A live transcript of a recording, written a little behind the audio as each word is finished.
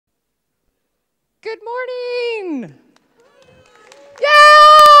Good morning.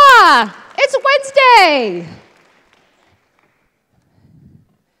 Yeah, it's Wednesday.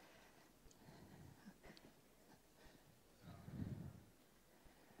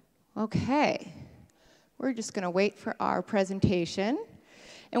 Okay, we're just going to wait for our presentation.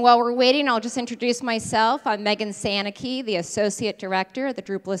 And while we're waiting, I'll just introduce myself. I'm Megan Sanicky, the Associate Director at the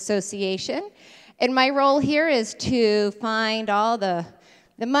Drupal Association. And my role here is to find all the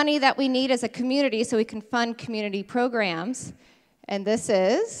money that we need as a community so we can fund community programs. And this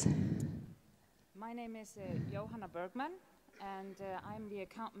is? My name is Johanna Bergman, and I'm the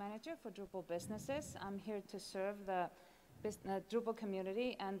account manager for Drupal businesses. I'm here to serve the Drupal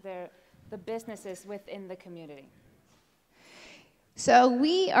community and the businesses within the community. So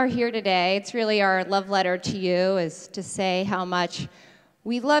we are here today. It's really our love letter to you, is to say how much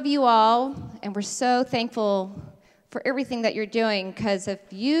we love you all, and we're so thankful for everything that you're doing, because if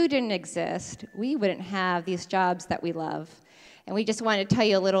you didn't exist, we wouldn't have these jobs that we love. And we just wanted to tell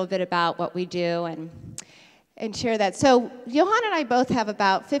you a little bit about what we do and share that. So Johanna and I both have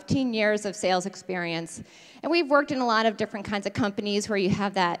about 15 years of sales experience, and we've worked in a lot of different kinds of companies where you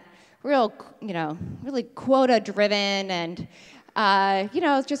have that real, really quota-driven and,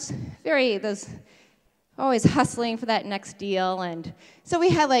 just those always hustling for that next deal. And so we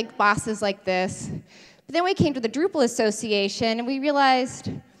had like bosses like this. But then we came to the Drupal Association, and we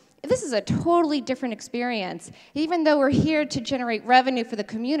realized this is a totally different experience. Even though we're here to generate revenue for the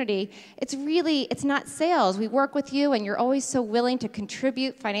community, it's not sales. We work with you, and you're always so willing to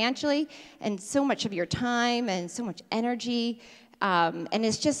contribute financially, and so much of your time and so much energy. And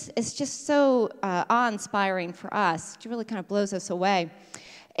it's just so awe-inspiring for us. It really kind of blows us away.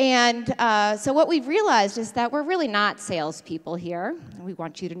 And so what we've realized is that we're really not salespeople here. And we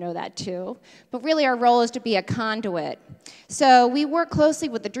want you to know that too. But really our role is to be a conduit. So we work closely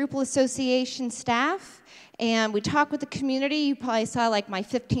with the Drupal Association staff, and we talk with the community. You probably saw like my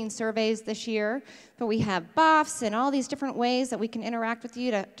 15 surveys this year. But we have buffs and all these different ways that we can interact with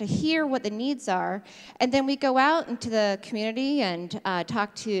you to hear what the needs are. And then we go out into the community and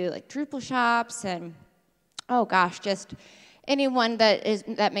talk to like Drupal shops and, oh gosh, just anyone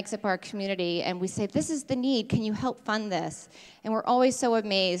that makes up our community, and we say, this is the need, can you help fund this? And we're always so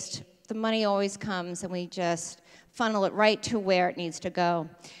amazed. The money always comes, and we just funnel it right to where it needs to go.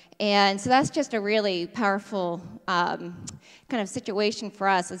 And so that's just a really powerful kind of situation for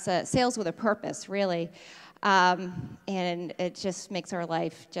us. It's a sales with a purpose, really. And it just makes our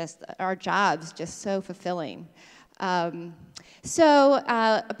life, our jobs, just so fulfilling. So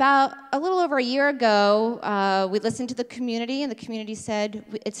about a little over a year ago, we listened to the community, and the community said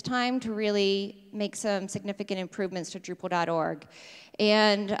it's time to really make some significant improvements to Drupal.org.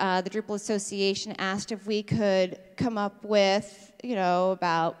 And the Drupal Association asked if we could come up with,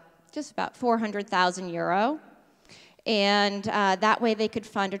 about 400,000 euro. And that way they could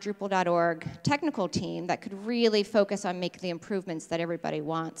fund a Drupal.org technical team that could really focus on making the improvements that everybody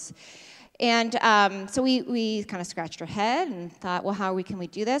wants. And so we kind of scratched our head and thought, well, how can we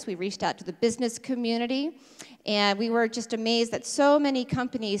do this? We reached out to the business community, and we were just amazed that so many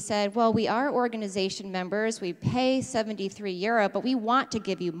companies said, well, we are organization members, we pay 73 euro, but we want to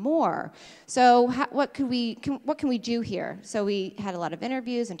give you more. So what can we do here? So we had a lot of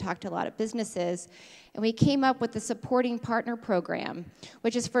interviews and talked to a lot of businesses, and we came up with the Supporting Partner Program,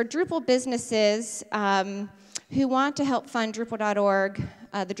 which is for Drupal businesses who want to help fund Drupal.org,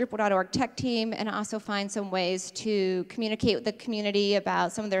 the Drupal.org tech team, and also find some ways to communicate with the community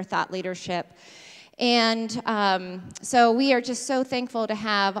about some of their thought leadership. And so we are just so thankful to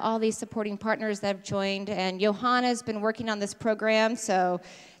have all these supporting partners that have joined. And Johanna's been working on this program, so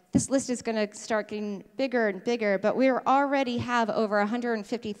this list is going to start getting bigger and bigger. But we already have over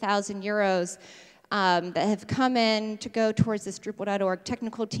 150,000 euros that have come in to go towards this Drupal.org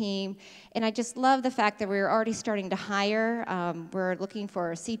technical team. And I just love the fact that we're already starting to hire. We're looking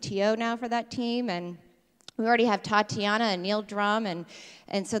for a CTO now for that team, and we already have Tatiana and Neil Drum,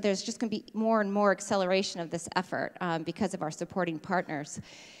 and so there's just going to be more and more acceleration of this effort because of our supporting partners.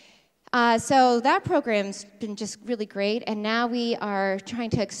 So that program's been just really great, and now we are trying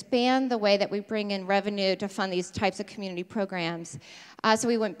to expand the way that we bring in revenue to fund these types of community programs. So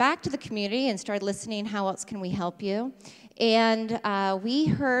we went back to the community and started listening, how else can we help you? And we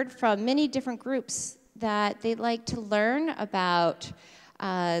heard from many different groups that they'd like to learn about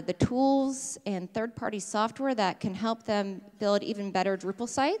the tools and third-party software that can help them build even better Drupal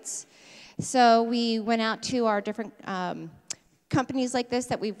sites. So we went out to our different companies like this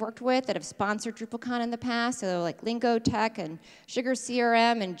that we've worked with that have sponsored DrupalCon in the past, so like Lingo Tech and Sugar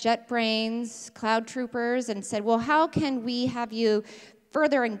CRM and JetBrains, Cloud Troopers, and said, well, how can we have you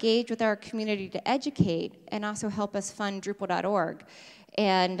further engage with our community to educate and also help us fund Drupal.org.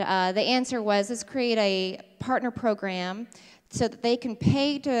 And the answer was, let's create a partner program so that they can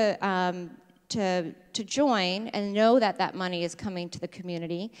pay to join and know that that money is coming to the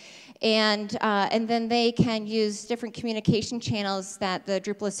community. And then they can use different communication channels that the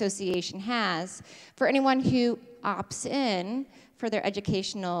Drupal Association has for anyone who opts in for their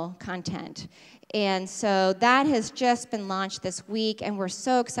educational content. And so that has just been launched this week, and we're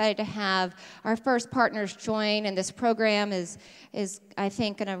so excited to have our first partners join, and this program is I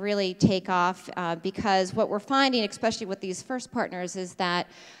think, going to really take off because what we're finding, especially with these first partners, is that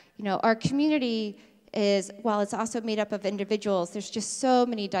our community is, while it's also made up of individuals, there's just so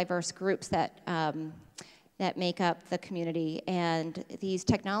many diverse groups that that make up the community, and these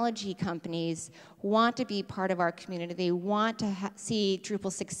technology companies want to be part of our community. They want to see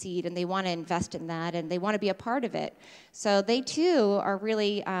Drupal succeed, and they want to invest in that, and they want to be a part of it. So they too are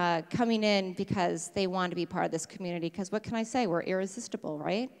really coming in because they want to be part of this community, because what can I say? We're irresistible,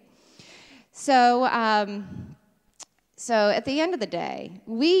 right? So, so at the end of the day,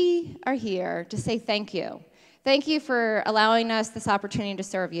 we are here to say thank you. Thank you for allowing us this opportunity to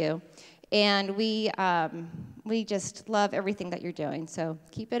serve you. And we just love everything that you're doing. So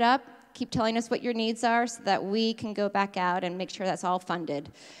keep it up. Keep telling us what your needs are so that we can go back out and make sure that's all funded.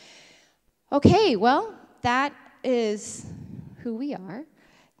 Okay, well, that is who we are.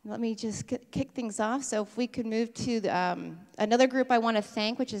 Let me just kick things off. So if we could move to another group I want to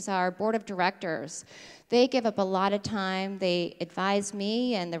thank, which is our board of directors. They give up a lot of time. They advise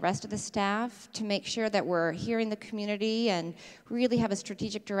me and the rest of the staff to make sure that we're hearing the community and really have a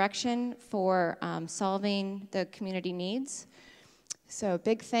strategic direction for solving the community needs. So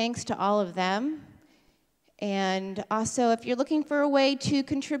big thanks to all of them. And also, if you're looking for a way to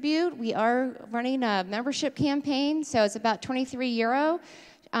contribute, we are running a membership campaign. So it's about €23.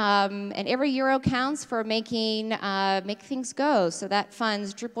 And every euro counts for making make things go. So that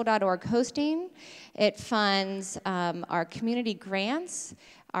funds Drupal.org hosting. It funds our community grants,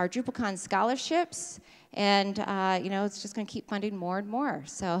 our DrupalCon scholarships, and it's just going to keep funding more and more.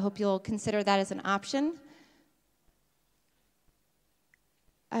 So I hope you'll consider that as an option.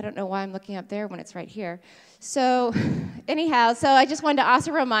 I don't know why I'm looking up there when it's right here. So anyhow, so I just wanted to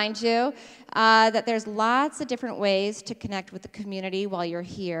also remind you that there's lots of different ways to connect with the community while you're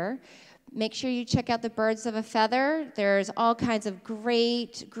here. Make sure you check out the Birds of a Feather. There's all kinds of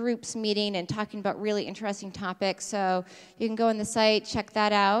great groups meeting and talking about really interesting topics. So you can go on the site, check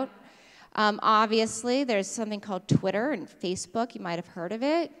that out. Obviously, there's something called Twitter and Facebook. You might have heard of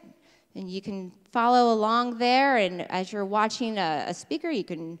it. And you can follow along there, and as you're watching a speaker, you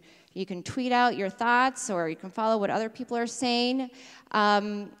can tweet out your thoughts, or you can follow what other people are saying.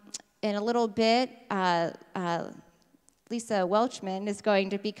 In a little bit, Lisa Welchman is going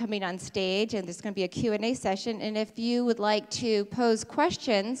to be coming on stage, and there's going to be a Q&A session. And if you would like to pose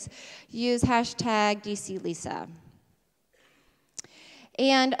questions, use hashtag DCLisa.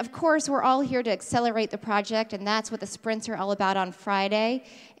 And of course, we're all here to accelerate the project, and that's what the sprints are all about on Friday.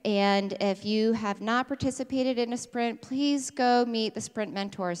 And if you have not participated in a sprint, please go meet the sprint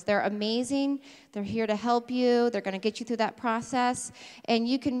mentors. They're amazing. They're here to help you. They're going to get you through that process. And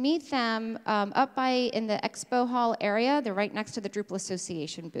you can meet them up in the expo hall area. They're right next to the Drupal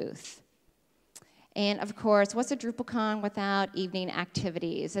Association booth. And of course, what's a DrupalCon without evening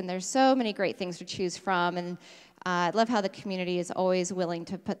activities? And there's so many great things to choose from. And I love how the community is always willing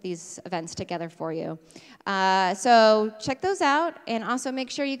to put these events together for you. So check those out, and also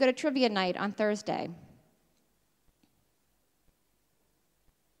make sure you go to trivia night on Thursday.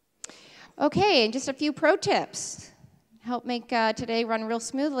 Okay, and just a few pro tips. Help make today run real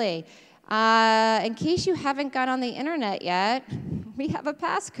smoothly. In case you haven't got on the internet yet, we have a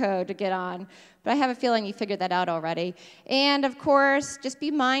passcode to get on. But I have a feeling you figured that out already. And of course, just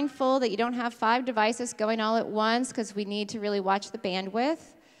be mindful that you don't have 5 devices going all at once, because we need to really watch the bandwidth.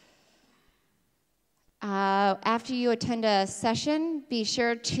 After you attend a session, be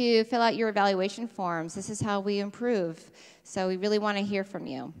sure to fill out your evaluation forms. This is how we improve. So we really want to hear from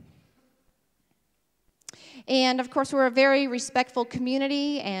you. And of course, we're a very respectful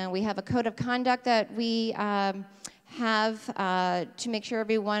community, and we have a code of conduct that we have to make sure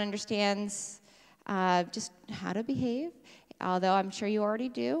everyone understands just how to behave, although I'm sure you already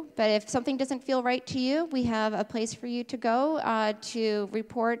do. But if something doesn't feel right to you, we have a place for you to go to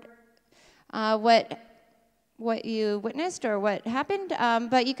report what you witnessed or what happened.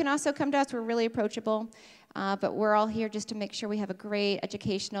 But you can also come to us. We're really approachable. But we're all here just to make sure we have a great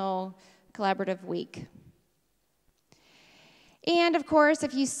educational, collaborative week. And of course,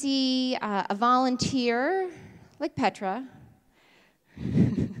 if you see a volunteer like Petra,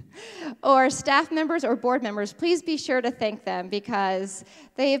 or staff members or board members, please be sure to thank them because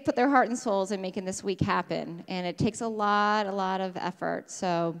they have put their heart and souls in making this week happen, and it takes a lot of effort.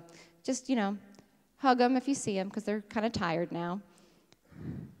 So just, you know, hug them if you see them because they're kind of tired now.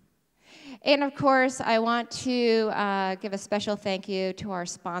 And of course, I want to give a special thank you to our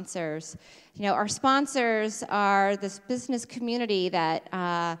sponsors. You know, our sponsors are this business community that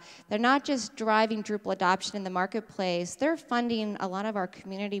they're not just driving Drupal adoption in the marketplace, they're funding a lot of our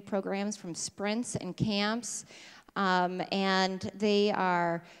community programs from sprints and camps, and they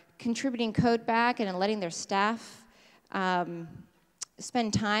are contributing code back and letting their staff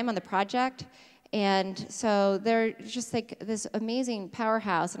spend time on the project. And so they're just like this amazing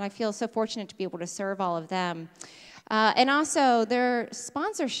powerhouse, and I feel so fortunate to be able to serve all of them. And also, their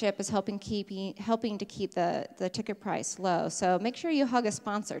sponsorship is helping to keep the ticket price low. So make sure you hug a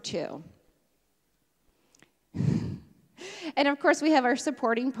sponsor too. And of course, we have our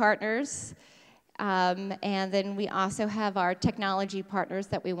supporting partners, and then we also have our technology partners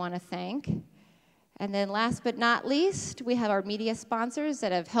that we want to thank. And then last but not least, we have our media sponsors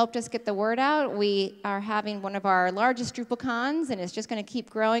that have helped us get the word out. We are having one of our largest DrupalCons, and it's just going to keep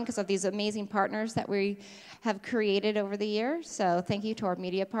growing because of these amazing partners that we have created over the years. So thank you to our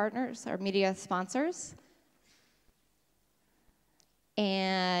media partners, our media sponsors.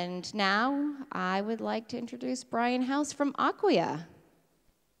 And now I would like to introduce Brian House from Acquia.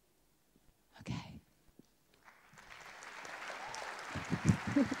 Okay.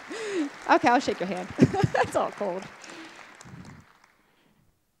 Okay, I'll shake your hand. It's all cold.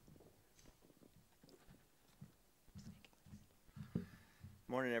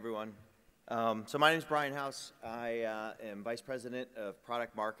 Morning, everyone. So my name is Brian House. I am Vice President of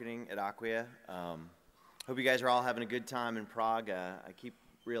Product Marketing at Acquia. Hope you guys are all having a good time in Prague. I keep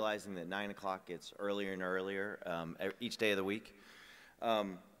realizing that 9 o'clock gets earlier and earlier each day of the week.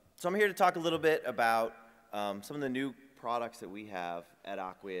 So I'm here to talk a little bit about some of the new products that we have at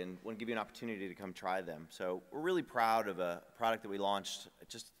Acquia, and want to give you an opportunity to come try them. So we're really proud of a product that we launched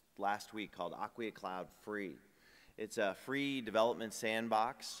just last week called Acquia Cloud Free. It's a free development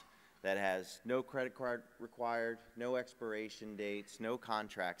sandbox that has no credit card required, no expiration dates, no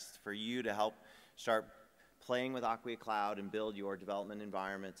contracts for you to help start playing with Acquia Cloud and build your development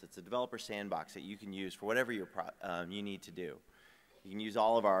environments. It's a developer sandbox that you can use for whatever you need to do. You can use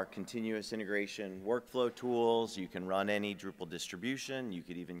all of our continuous integration workflow tools. You can run any Drupal distribution. You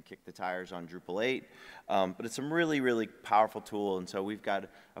could even kick the tires on Drupal 8. But it's a really powerful tool, and so we've got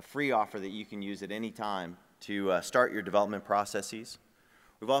a free offer that you can use at any time to start your development processes.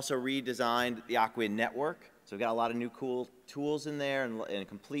 We've also redesigned the Acquia network. So we've got a lot of new cool tools in there and a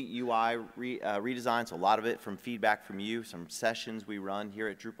complete UI redesign, so a lot of it from feedback from you, some sessions we run here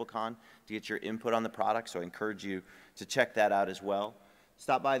at DrupalCon to get your input on the product, so I encourage you to check that out as well.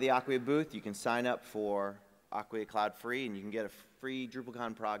 Stop by the Acquia booth. You can sign up for Acquia Cloud Free, and you can get a free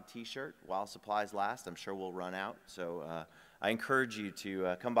DrupalCon Prague t-shirt while supplies last. I'm sure we'll run out, so I encourage you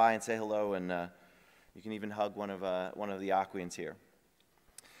to come by and say hello, and you can even hug one of the Acquians here.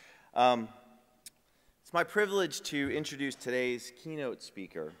 It's my privilege to introduce today's keynote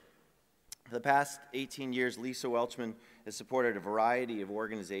speaker. For the past 18 years, Lisa Welchman has supported a variety of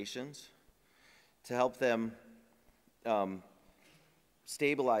organizations to help them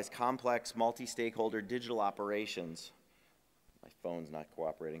stabilize complex, multi-stakeholder digital operations. My phone's not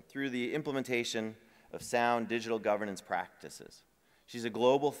cooperating. Through the implementation of sound digital governance practices. She's a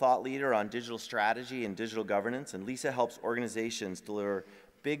global thought leader on digital strategy and digital governance, and Lisa helps organizations deliver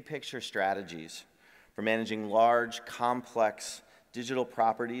big picture strategies for managing large, complex digital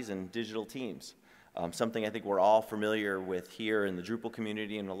properties and digital teams. Something I think we're all familiar with here in the Drupal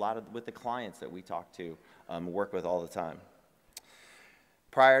community and a lot with the clients that we talk to, work with all the time.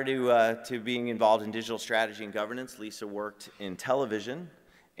 Prior to being involved in digital strategy and governance, Lisa worked in television,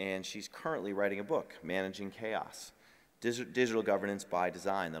 and she's currently writing a book, Managing Chaos, Digital Governance by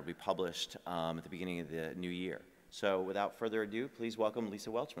Design, that'll be published at the beginning of the new year. So without further ado, please welcome Lisa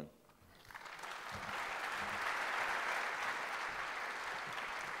Welchman.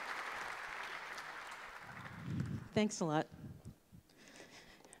 Thanks a lot.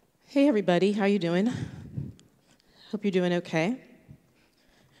 Hey everybody, how you doing? Hope you're doing okay.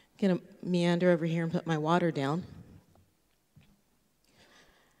 Gonna meander over here and put my water down.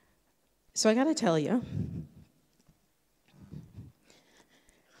 So I gotta tell you,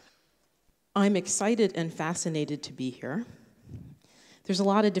 I'm excited and fascinated to be here. There's a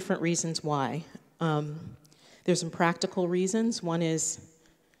lot of different reasons why. There's some practical reasons. One is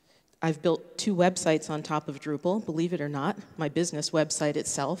I've built 2 websites on top of Drupal, believe it or not, my business website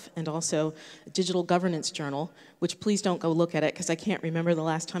itself, and also a digital governance journal, which please don't go look at it because I can't remember the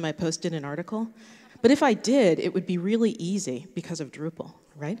last time I posted an article. But if I did, it would be really easy because of Drupal,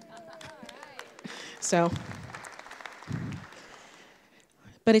 right? So,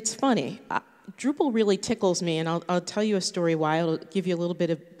 but it's funny. Drupal really tickles me, and I'll tell you a story why. I'll give you a little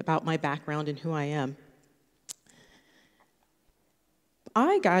bit about my background and who I am.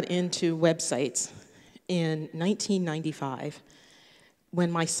 I got into websites in 1995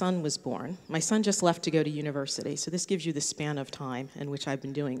 when my son was born. My son just left to go to university, so this gives you the span of time in which I've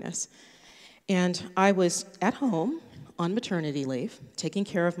been doing this. And I was at home on maternity leave, taking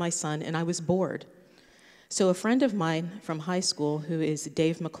care of my son, and I was bored. So a friend of mine from high school, who is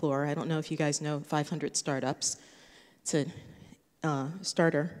Dave McClure, I don't know if you guys know 500 Startups, it's a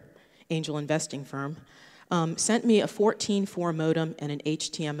starter angel investing firm, sent me a 14.4 modem and an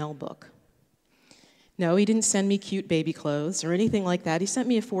HTML book. No, he didn't send me cute baby clothes or anything like that. He sent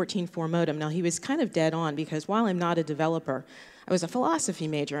me a 14.4 modem. Now, he was kind of dead on because while I'm not a developer, I was a philosophy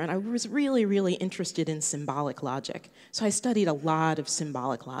major, and I was really, really interested in symbolic logic. So I studied a lot of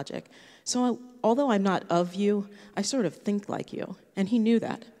symbolic logic. So although I'm not of you, I sort of think like you, and he knew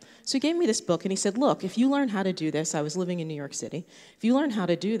that. So he gave me this book, and he said, look, if you learn how to do this, I was living in New York City, if you learn how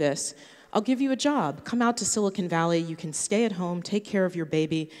to do this, I'll give you a job. Come out to Silicon Valley, you can stay at home, take care of your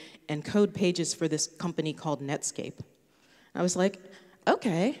baby, and code pages for this company called Netscape. I was like,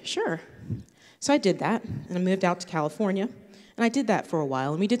 okay, sure. So I did that, and I moved out to California, and I did that for a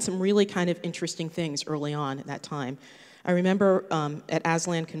while, and we did some really kind of interesting things early on at that time. I remember at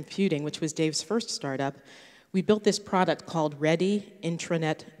Aslan Computing, which was Dave's first startup, we built this product called Ready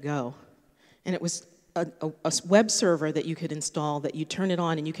Intranet Go. And it was a web server that you could install, that you turn it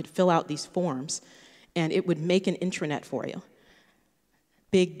on and you could fill out these forms, and it would make an intranet for you.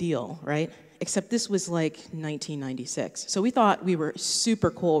 Big deal, right? Except this was like 1996. So we thought we were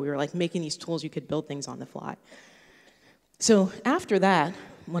super cool. We were like making these tools you could build things on the fly. So after that,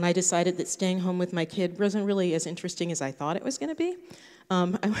 when I decided that staying home with my kid wasn't really as interesting as I thought it was going to be, I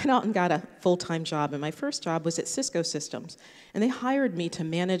went out and got a full-time job, and my first job was at Cisco Systems, and they hired me to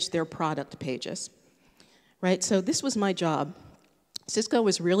manage their product pages, right? So this was my job. Cisco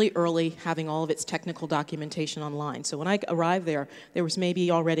was really early having all of its technical documentation online, so when I arrived there was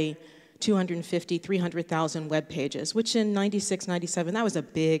maybe already 250, 300,000 web pages, which in 96, 97, that was a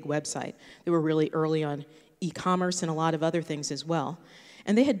big website. They were really early on e-commerce and a lot of other things as well.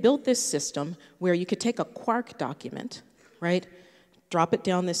 And they had built this system where you could take a Quark document, right, drop it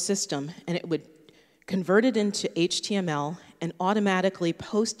down this system, and it would convert it into HTML and automatically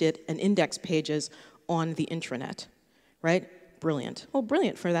post it and index pages on the intranet, right? Brilliant. Well,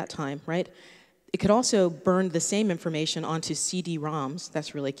 brilliant for that time, right? It could also burn the same information onto CD-ROMs,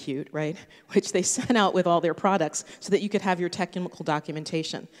 that's really cute, right? Which they sent out with all their products so that you could have your technical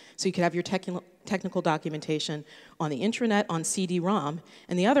documentation. So you could have your technical documentation on the intranet, on CD-ROM,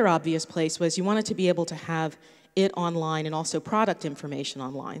 and the other obvious place was you wanted to be able to have it online and also product information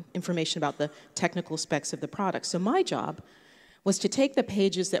online, information about the technical specs of the product. So my job was to take the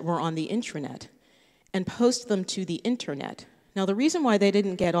pages that were on the intranet and post them to the internet. Now, the reason why they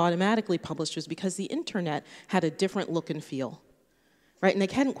didn't get automatically published was because the internet had a different look and feel, right? And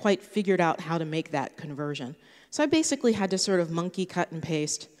they hadn't quite figured out how to make that conversion. So I basically had to sort of monkey cut and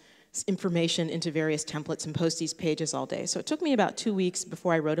paste information into various templates and post these pages all day. So it took me about 2 weeks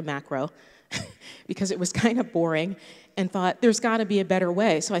before I wrote a macro because it was kind of boring and thought, there's got to be a better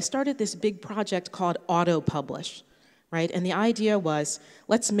way. So I started this big project called Auto-Publish, right? And the idea was,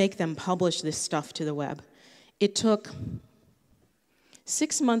 let's make them publish this stuff to the web. It took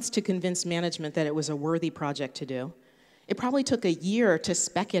 6 months to convince management that it was a worthy project to do. It probably took a year to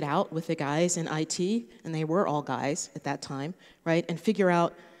spec it out with the guys in IT, and they were all guys at that time, right? And figure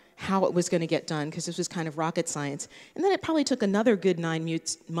out how it was going to get done, because this was kind of rocket science. And then it probably took another good 9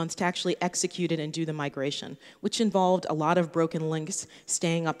 months to actually execute it and do the migration, which involved a lot of broken links,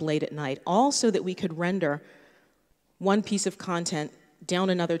 staying up late at night, all so that we could render one piece of content down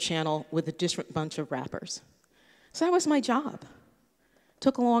another channel with a different bunch of wrappers. So that was my job.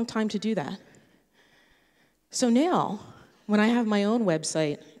 Took a long time to do that. So now, when I have my own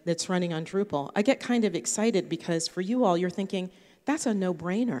website that's running on Drupal, I get kind of excited because for you all, you're thinking, that's a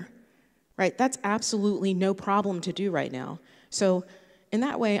no-brainer, right? That's absolutely no problem to do right now. So in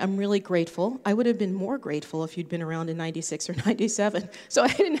that way, I'm really grateful. I would have been more grateful if you'd been around in 96 or 97, so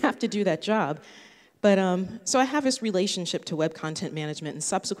I didn't have to do that job. But so I have this relationship to web content management, and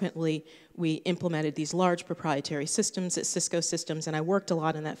subsequently we implemented these large proprietary systems at Cisco Systems, and I worked a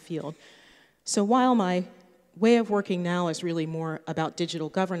lot in that field. So while my way of working now is really more about digital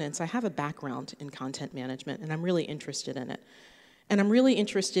governance. I have a background in content management, and I'm really interested in it. And I'm really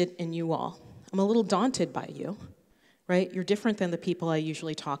interested in you all. I'm a little daunted by you, right? You're different than the people I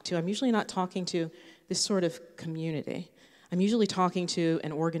usually talk to. I'm usually not talking to this sort of community. I'm usually talking to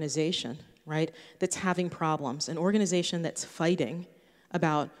an organization, right, that's having problems, an organization that's fighting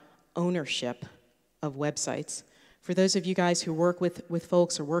about got of websites. For those of you guys who work with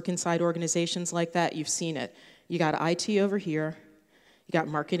folks or work inside organizations like that, you've seen it. You got IT over here, you got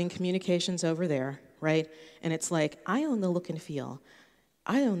marketing communications over there, right? And it's like, I own the look and feel.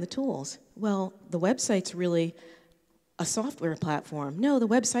 I own the tools. Well, the website's really a software platform. No, the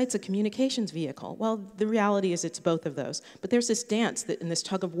website's a communications vehicle. Well, the reality is it's both of those. But there's this dance and this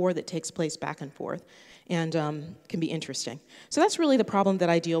tug of war that takes place back and forth and can be interesting. So that's really the problem that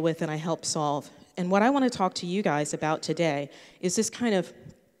I deal with and I help solve. And what I want to talk to you guys about today is this kind of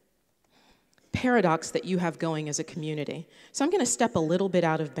paradox that you have going as a community. So I'm going to step a little bit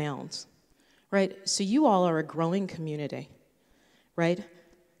out of bounds, right? So you all are a growing community, right?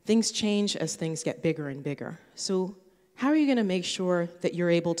 Things change as things get bigger and bigger. So how are you going to make sure that you're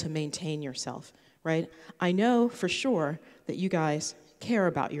able to maintain yourself, right? I know for sure that you guys care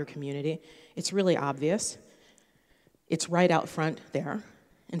about your community. It's really obvious. It's right out front there.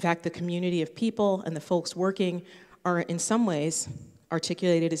 In fact, the community of people and the folks working are in some ways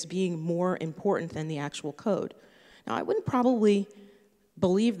articulated as being more important than the actual code. Now, I wouldn't probably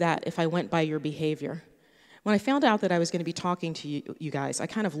believe that if I went by your behavior. When I found out that I was going to be talking to you guys, I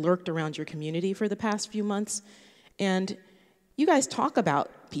kind of lurked around your community for the past few months. And you guys talk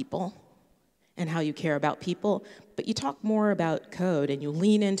about people and how you care about people, but you talk more about code and you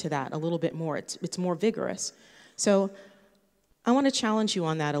lean into that a little bit more. It's more vigorous. So I want to challenge you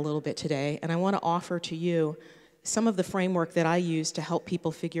on that a little bit today, and I want to offer to you some of the framework that I use to help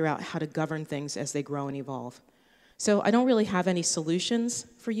people figure out how to govern things as they grow and evolve. So I don't really have any solutions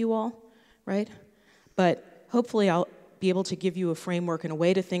for you all, right? But hopefully I'll be able to give you a framework and a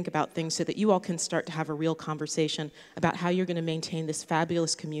way to think about things so that you all can start to have a real conversation about how you're going to maintain this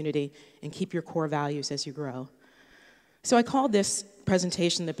fabulous community and keep your core values as you grow. So I called this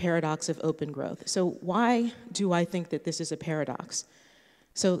presentation the paradox of open growth. So why do I think that this is a paradox?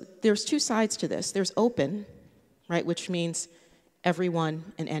 So there's two sides to this. There's open, right, which means everyone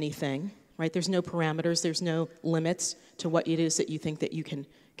and anything, right? There's no parameters, there's no limits to what it is that you think that you can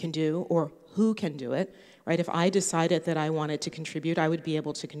do or who can do it, right? If I decided that I wanted to contribute, I would be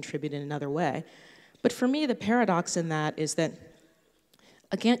able to contribute in another way. But for me, the paradox in that is that,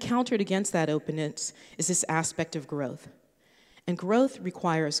 again, countered against that openness is this aspect of growth. And growth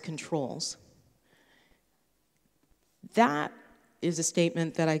requires controls. That is a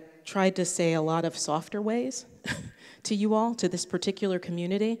statement that I tried to say a lot of softer ways to you all, to this particular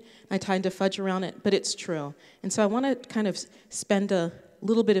community. I tried to fudge around it, but it's true. And so I want to kind of spend a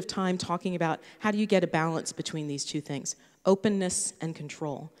little bit of time talking about how do you get a balance between these two things, openness and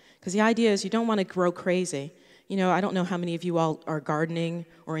control. Because the idea is you don't want to grow crazy. You know, I don't know how many of you all are gardening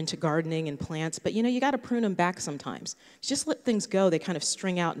or into gardening and plants, but you know, you got to prune them back sometimes. Just let things go, they kind of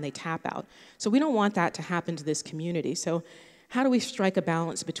string out and they tap out. So we don't want that to happen to this community. So how do we strike a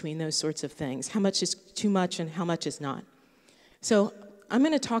balance between those sorts of things? How much is too much and how much is not? So I'm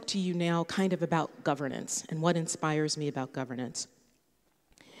going to talk to you now kind of about governance and what inspires me about governance.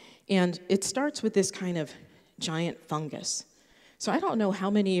 And it starts with this kind of giant fungus. So I don't know how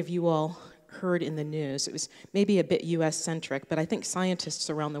many of you all heard in the news. It was maybe a bit US-centric, but I think scientists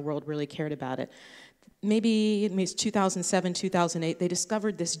around the world really cared about it. Maybe it was 2007, 2008, they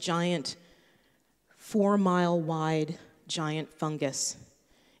discovered this giant 4-mile wide giant fungus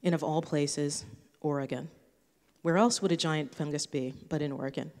in, of all places, Oregon. Where else would a giant fungus be but in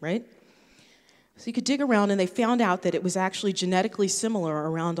Oregon, right? So you could dig around, and they found out that it was actually genetically similar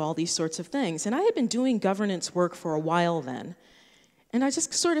around all these sorts of things. And I had been doing governance work for a while then, and I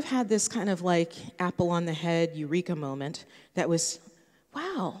just sort of had this kind of like apple on the head eureka moment that was,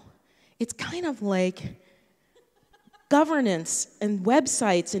 wow, it's kind of like governance and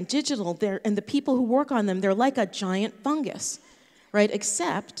websites and digital, and the people who work on them, they're like a giant fungus, right?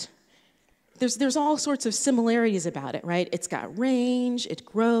 Except there's all sorts of similarities about it, right? It's got range, it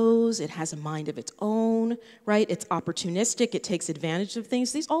grows, it has a mind of its own, right? It's opportunistic, it takes advantage of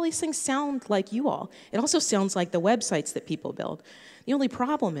things. All these things sound like you all. It also sounds like the websites that people build. The only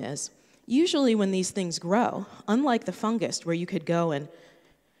problem is, usually when these things grow, unlike the fungus where you could go and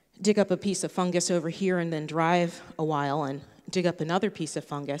dig up a piece of fungus over here and then drive a while and dig up another piece of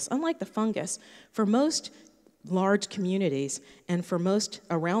fungus, unlike the fungus, for most large communities and for most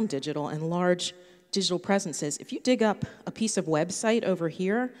around digital and large digital presences, if you dig up a piece of website over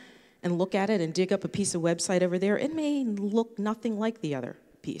here and look at it and dig up a piece of website over there, it may look nothing like the other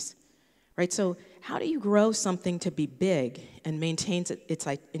piece, right? So how do you grow something to be big and maintain its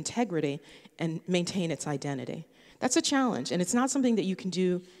integrity and maintain its identity? That's a challenge, and it's not something that you can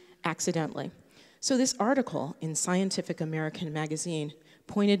do accidentally. So this article in Scientific American magazine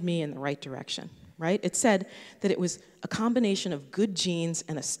pointed me in the right direction, right? It said that it was a combination of good genes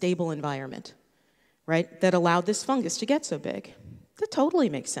and a stable environment, right, that allowed this fungus to get so big. That totally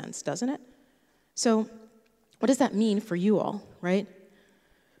makes sense, doesn't it? So what does that mean for you all, right?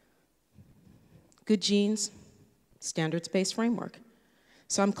 Good genes, standards-based framework.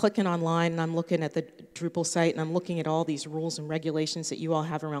 So I'm clicking online and I'm looking at the Drupal site and I'm looking at all these rules and regulations that you all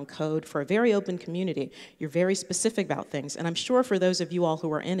have around code for a very open community. You're very specific about things, and I'm sure for those of you all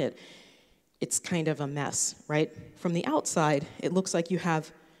who are in it, it's kind of a mess, right? From the outside, it looks like you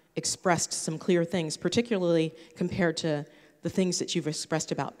have expressed some clear things, particularly compared to the things that you've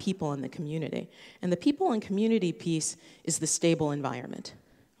expressed about people in the community. And the people and community piece is the stable environment,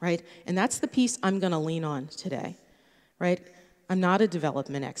 right? And that's the piece I'm going to lean on today, right? I'm not a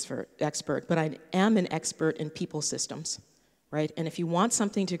development expert, but I am an expert in people systems, right? And if you want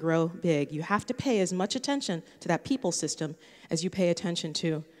something to grow big, you have to pay as much attention to that people system as you pay attention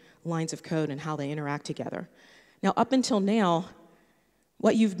to lines of code and how they interact together. Now, up until now,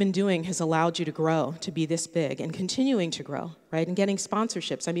 what you've been doing has allowed you to grow to be this big and continuing to grow, right? And getting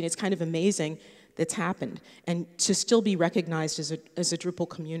sponsorships. I mean, it's kind of amazing that's happened. And to still be recognized as a Drupal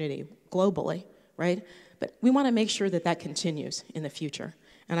community globally, right? But we want to make sure that that continues in the future.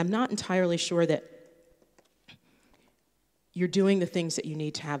 And I'm not entirely sure that you're doing the things that you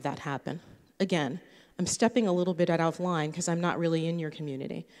need to have that happen. Again, I'm stepping a little bit out of line because I'm not really in your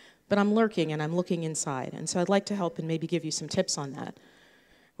community. But I'm lurking and I'm looking inside. And so I'd like to help and maybe give you some tips on that.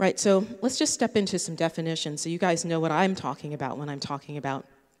 Right, so let's just step into some definitions so you guys know what I'm talking about when I'm talking about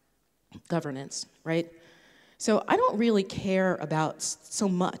governance, right? So I don't really care about so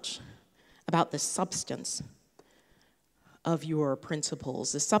much about the substance of your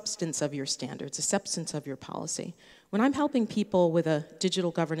principles, the substance of your standards, the substance of your policy. When I'm helping people with a digital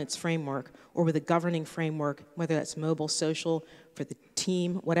governance framework or with a governing framework, whether that's mobile, social, for the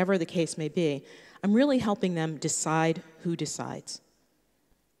team, whatever the case may be, I'm really helping them decide who decides.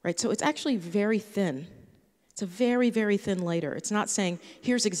 Right, so it's actually very thin. It's a very, very thin layer. It's not saying,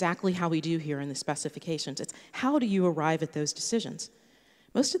 here's exactly how we do here in the specifications. It's how do you arrive at those decisions?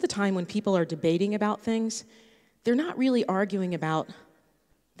 Most of the time when people are debating about things, they're not really arguing about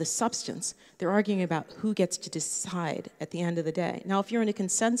the substance. They're arguing about who gets to decide at the end of the day. Now, if you're in a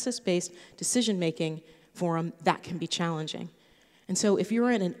consensus-based decision-making forum, that can be challenging. And so if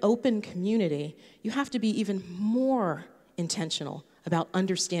you're in an open community, you have to be even more intentional about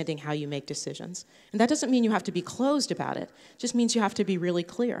understanding how you make decisions. And that doesn't mean you have to be closed about it. It just means you have to be really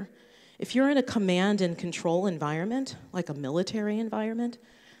clear. If you're in a command and control environment, like a military environment,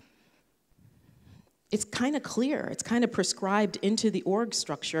 it's kind of clear. It's kind of prescribed into the org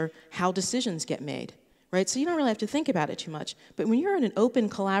structure how decisions get made, right? So you don't really have to think about it too much. But when you're in an open,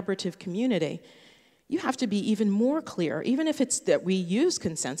 collaborative community, you have to be even more clear, even if it's that we use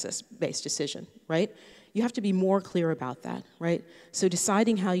consensus-based decision, right? You have to be more clear about that, right? So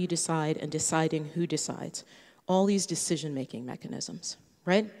deciding how you decide and deciding who decides. All these decision-making mechanisms,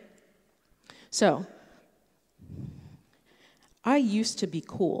 right? So, I used to be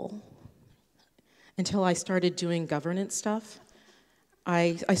cool until I started doing governance stuff.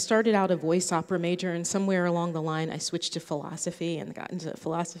 I started out a voice opera major, and somewhere along the line I switched to philosophy and got into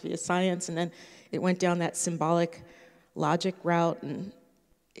philosophy of science, and then it went down that symbolic logic route, and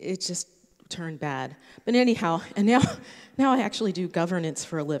it just turned bad. But anyhow, and now I actually do governance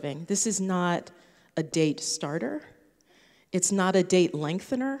for a living. This is not a date starter. It's not a date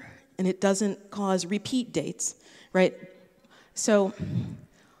lengthener, and it doesn't cause repeat dates, right? So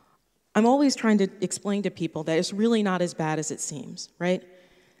I'm always trying to explain to people that it's really not as bad as it seems, right?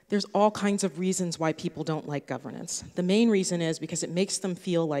 There's all kinds of reasons why people don't like governance. The main reason is because it makes them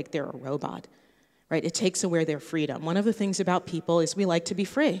feel like they're a robot, right? It takes away their freedom. One of the things about people is we like to be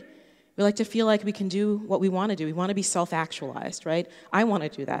free. We like to feel like we can do what we want to do. We want to be self-actualized, right? I want to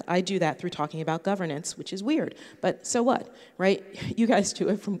do that. I do that through talking about governance, which is weird. But so what, right? You guys do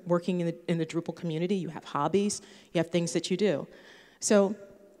it from working in the Drupal community. You have hobbies. You have things that you do. So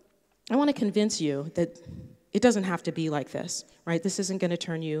I want to convince you that it doesn't have to be like this, right? This isn't going to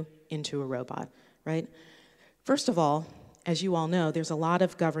turn you into a robot, right? First of all, as you all know, there's a lot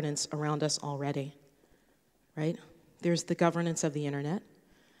of governance around us already, right? There's the governance of the internet.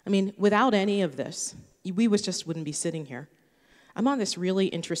 I mean, without any of this, we just wouldn't be sitting here. I'm on this really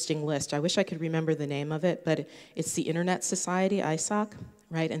interesting list. I wish I could remember the name of it, but it's the Internet Society, ISOC,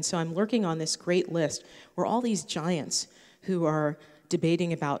 right? And so I'm working on this great list where all these giants who are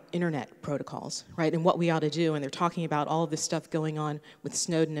debating about internet protocols, right, and what we ought to do, and they're talking about all of this stuff going on with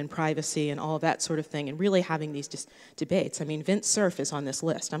Snowden and privacy and all of that sort of thing, and really having these debates. I mean, Vint Cerf is on this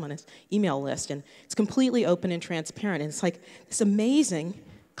list. I'm on his email list, and it's completely open and transparent, and it's like this amazing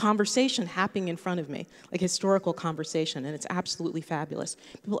conversation happening in front of me, like historical conversation, and it's absolutely fabulous.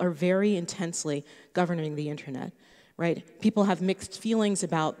 People are very intensely governing the internet, right? People have mixed feelings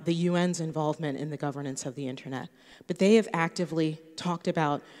about the UN's involvement in the governance of the internet, but they have actively talked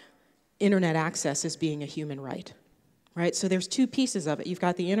about internet access as being a human right, right? So there's two pieces of it. You've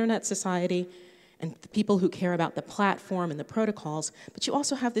got the internet society and the people who care about the platform and the protocols, but you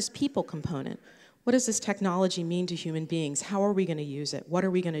also have this people component. What does this technology mean to human beings? How are we going to use it? What are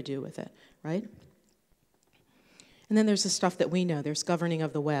we going to do with it, right? And then there's the stuff that we know. There's governing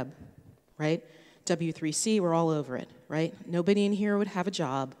of the web, right? W3C, we're all over it, right? Nobody in here would have a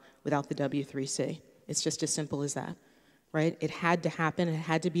job without the W3C. It's just as simple as that, right? It had to happen. It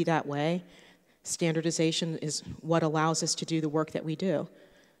had to be that way. Standardization is what allows us to do the work that we do.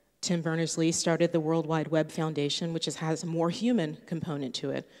 Tim Berners-Lee started the World Wide Web Foundation, which has a more human component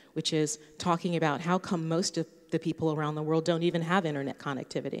to it, which is talking about how come most of the people around the world don't even have internet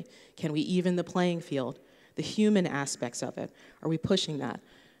connectivity. Can we even the playing field? The human aspects of it. Are we pushing that?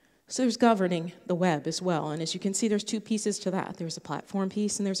 So there's governing the web as well, and as you can see, there's two pieces to that. There's a platform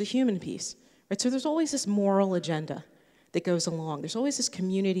piece and there's a human piece, right? So there's always this moral agenda that goes along. There's always this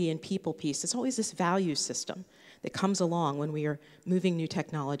community and people piece. There's always this value system that comes along when we are moving new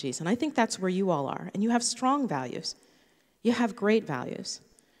technologies, and I think that's where you all are, and you have strong values. You have great values,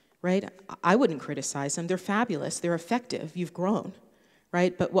 right? I wouldn't criticize them. They're fabulous. They're effective. You've grown,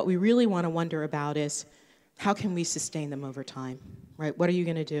 right? But what we really want to wonder about is how can we sustain them over time, right? What are you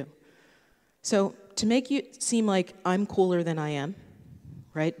going to do? So to make you seem like I'm cooler than I am,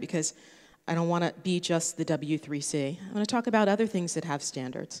 right, because I don't want to be just the W3C, I'm going to talk about other things that have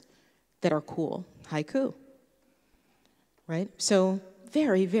standards that are cool. Haiku, right? So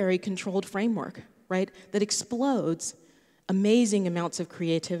very, very controlled framework, right, that explodes amazing amounts of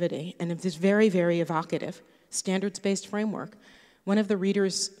creativity, and it's very, very evocative, standards-based framework. One of the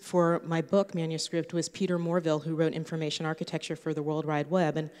readers for my book manuscript was Peter Morville, who wrote Information Architecture for the World Wide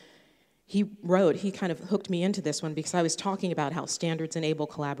Web, and he kind of hooked me into this one because I was talking about how standards enable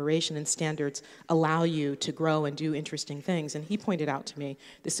collaboration and standards allow you to grow and do interesting things, and he pointed out to me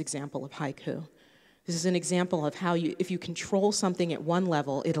this example of haiku. This is an example of how if you control something at one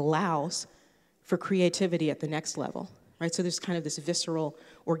level, it allows for creativity at the next level, right? So there's kind of this visceral,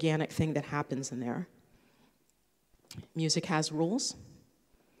 organic thing that happens in there. Music has rules,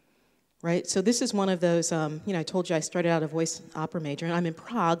 right? So this is one of those, I told you I started out a voice opera major, and I'm in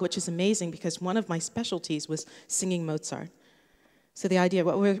Prague, which is amazing because one of my specialties was singing Mozart. So the idea,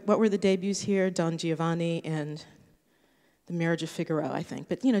 what were the debuts here? Don Giovanni and The Marriage of Figaro, I think.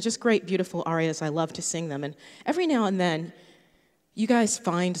 But, just great, beautiful arias. I love to sing them. And every now and then, you guys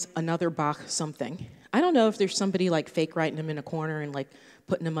find another Bach something. I don't know if there's somebody like fake writing them in a corner and like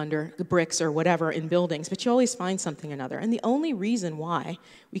putting them under the bricks or whatever in buildings, but you always find something or another. And the only reason why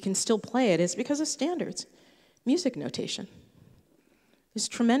we can still play it is because of standards, music notation. There's a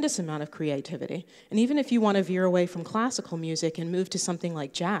tremendous amount of creativity. And even if you want to veer away from classical music and move to something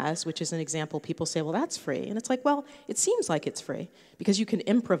like jazz, which is an example people say, well, that's free. And it's like, well, it seems like it's free because you can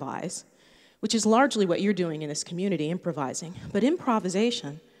improvise, which is largely what you're doing in this community, improvising. But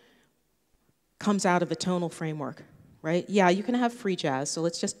improvisation comes out of a tonal framework, right? Yeah, you can have free jazz, so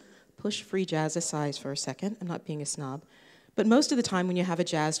let's just push free jazz aside for a second. I'm not being a snob. But most of the time when you have a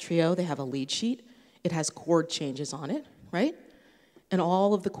jazz trio, they have a lead sheet. It has chord changes on it, right? And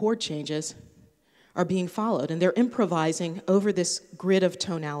all of the chord changes are being followed, and they're improvising over this grid of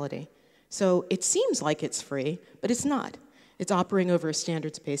tonality. So it seems like it's free, but it's not. It's operating over a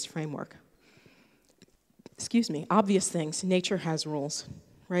standards-based framework. Excuse me, obvious things. Nature has rules,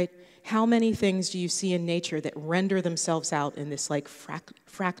 right? How many things do you see in nature that render themselves out in this like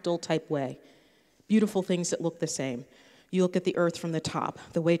fractal type way? Beautiful things that look the same. You look at the earth from the top,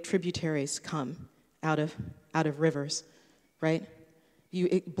 the way tributaries come out of rivers, right?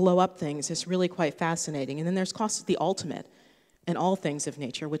 You blow up things. It's really quite fascinating. And then there's the ultimate in all things of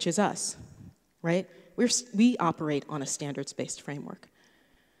nature, which is us, right? We operate on a standards-based framework.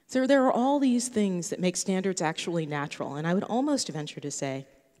 So there are all these things that make standards actually natural, and I would almost venture to say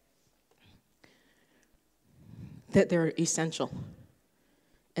that they're essential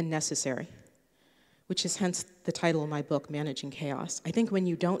and necessary, which is hence the title of my book, Managing Chaos. I think when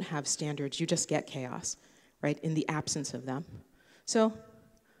you don't have standards, you just get chaos, right, in the absence of them. So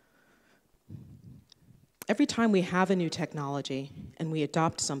every time we have a new technology and we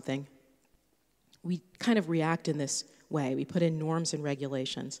adopt something, we kind of react in this way. We put in norms and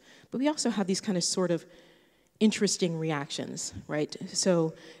regulations. But we also have these kind of sort of interesting reactions, right?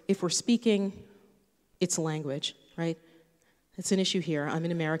 So if we're speaking, it's language, right? It's an issue here. I'm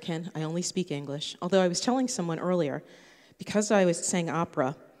an American. I only speak English. Although I was telling someone earlier, because I was saying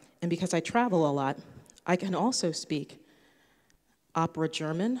opera and because I travel a lot, I can also speak opera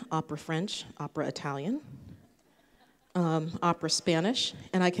German, opera French, opera Italian, opera Spanish,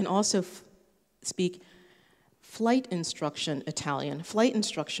 and I can also speak flight instruction Italian, flight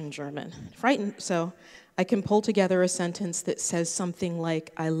instruction German. So I can pull together a sentence that says something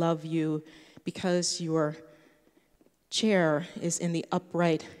like, I love you because your chair is in the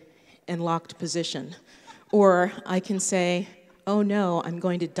upright and locked position. Or I can say, oh no, I'm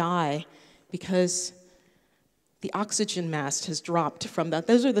going to die because the oxygen mask has dropped from that.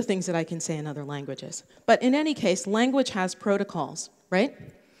 Those are the things that I can say in other languages. But in any case, language has protocols, right?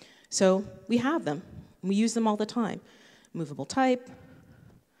 So we have them. We use them all the time. Movable type,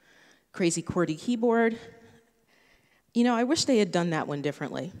 crazy QWERTY keyboard. You know, I wish they had done that one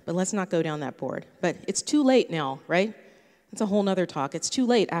differently, but let's not go down that board. But it's too late now, right? It's a whole nother talk. It's too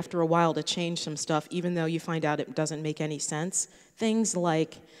late after a while to change some stuff, even though you find out it doesn't make any sense. Things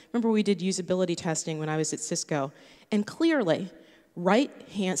like, remember we did usability testing when I was at Cisco, and clearly,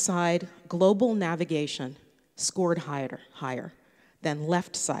 right-hand side global navigation scored higher than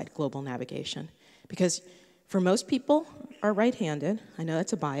left side global navigation. Because for most people are right-handed. I know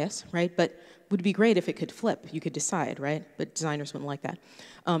that's a bias, right? But it would be great if it could flip. You could decide, right? But designers wouldn't like that.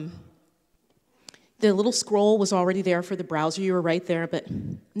 The little scroll was already there for the browser. You were right there, but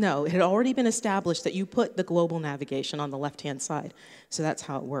no, it had already been established that you put the global navigation on the left-hand side. So that's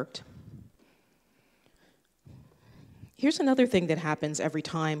how it worked. Here's another thing that happens every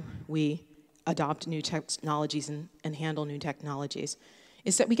time we adopt new technologies and handle new technologies,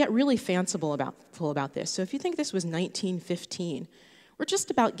 is that we get really fanciful about this. So if you think this was 1915, we're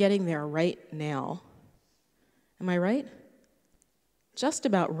just about getting there right now. Am I right? Just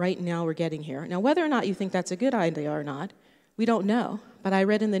about right now we're getting here. Now, whether or not you think that's a good idea or not, we don't know. But I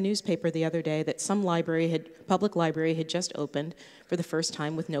read in the newspaper the other day that some public library had just opened for the first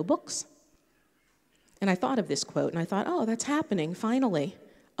time with no books. And I thought of this quote, and I thought, oh, that's happening, finally,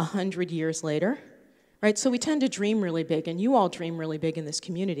 100 years later. Right? So we tend to dream really big, and you all dream really big in this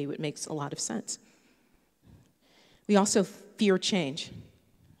community, which makes a lot of sense. We also fear change,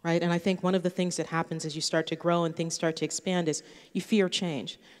 right? And I think one of the things that happens as you start to grow and things start to expand is you fear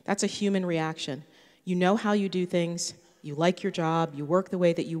change. That's a human reaction. You know how you do things, you like your job, you work the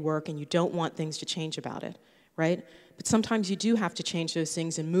way that you work, and you don't want things to change about it, right? But sometimes you do have to change those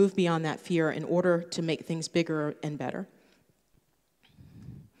things and move beyond that fear in order to make things bigger and better.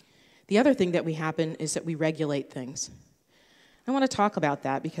 The other thing that happen is that we regulate things. I want to talk about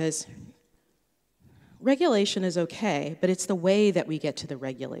that because regulation is okay, but it's the way that we get to the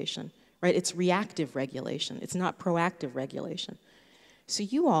regulation, right? It's reactive regulation. It's not proactive regulation. So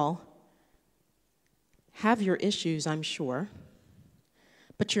you all have your issues, I'm sure,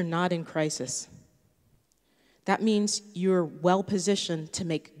 but you're not in crisis. That means you're well-positioned to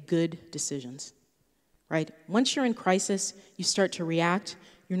make good decisions, right? Once you're in crisis, you start to react.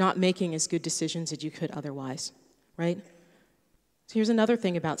 You're not making as good decisions as you could otherwise, right? So here's another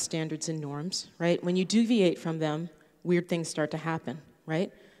thing about standards and norms, right? When you deviate from them, weird things start to happen, right?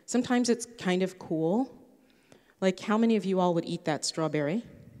 Sometimes it's kind of cool. Like, how many of you all would eat that strawberry?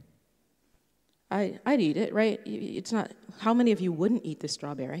 I'd eat it, right? It's not, how many of you wouldn't eat the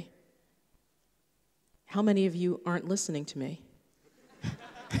strawberry? How many of you aren't listening to me?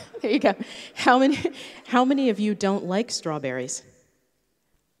 There you go. How many of you don't like strawberries?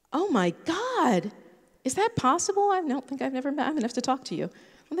 Oh my God, is that possible? I don't think I've ever met, I'm gonna have to talk to you. I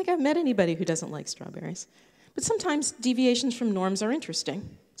don't think I've met anybody who doesn't like strawberries. But sometimes deviations from norms are interesting.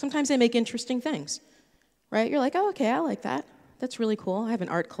 Sometimes they make interesting things, right? You're like, oh, okay, I like that. That's really cool. I have an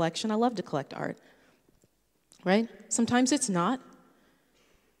art collection. I love to collect art, right? Sometimes it's not.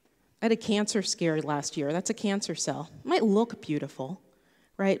 I had a cancer scare last year. That's a cancer cell. It might look beautiful,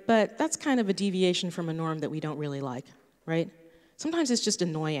 right? But that's kind of a deviation from a norm that we don't really like, right? Sometimes it's just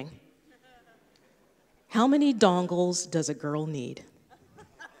annoying. How many dongles does a girl need?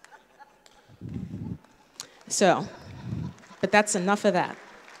 So, but that's enough of that.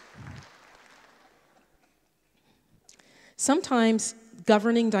 Sometimes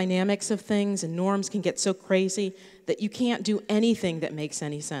governing dynamics of things and norms can get so crazy that you can't do anything that makes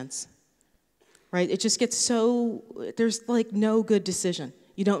any sense, right? It just gets so, there's like no good decision.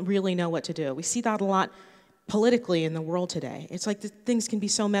 You don't really know what to do. We see that a lot politically in the world today. It's like things can be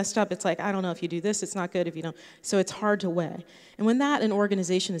so messed up. It's like, I don't know, if you do this, it's not good if you don't. So it's hard to weigh. And when an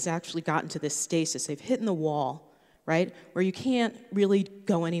organization has actually gotten to this stasis, they've hit the wall, right, where you can't really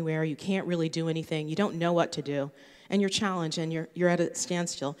go anywhere, you can't really do anything, you don't know what to do, and you're challenged and you're at a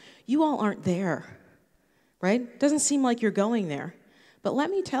standstill. You all aren't there, right? It doesn't seem like you're going there. But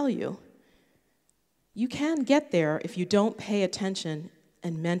let me tell you, you can get there if you don't pay attention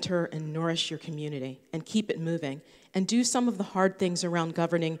and mentor and nourish your community and keep it moving and do some of the hard things around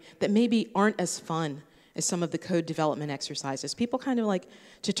governing that maybe aren't as fun as some of the code development exercises. People kind of like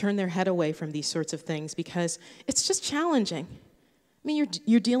to turn their head away from these sorts of things because it's just challenging. I mean,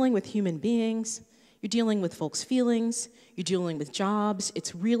 you're dealing with human beings, you're dealing with folks' feelings, you're dealing with jobs.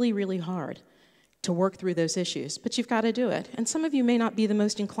 It's really, really hard to work through those issues, but you've got to do it. And some of you may not be the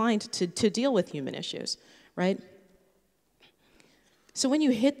most inclined to deal with human issues, right? So when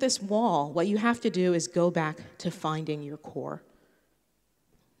you hit this wall, what you have to do is go back to finding your core.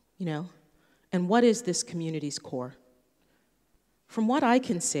 You know, and what is this community's core? From what I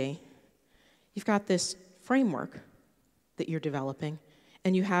can see, you've got this framework that you're developing,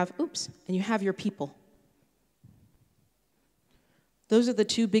 and you have your people. Those are the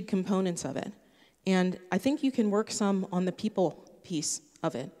two big components of it. And I think you can work some on the people piece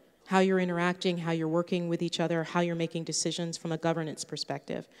of it, how you're interacting, how you're working with each other, how you're making decisions from a governance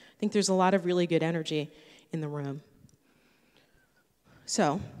perspective. I think there's a lot of really good energy in the room.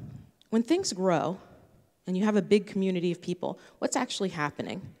 So, when things grow, and you have a big community of people, what's actually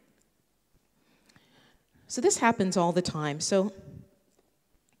happening? So this happens all the time. So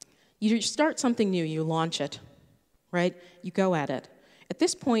you start something new, you launch it, right? You go at it. At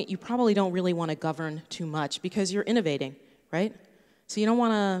this point, you probably don't really want to govern too much because you're innovating, right? So you don't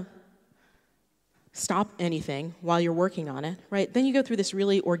want to stop anything while you're working on it, right? Then you go through this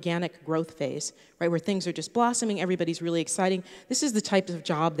really organic growth phase, right, where things are just blossoming, everybody's really exciting. This is the type of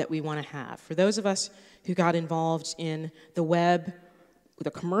job that we want to have. For those of us who got involved in the web,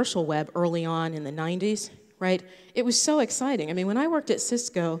 the commercial web early on in the 90s, right, it was so exciting. I mean, when I worked at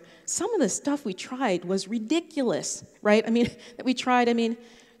Cisco, some of the stuff we tried was ridiculous, right? I mean,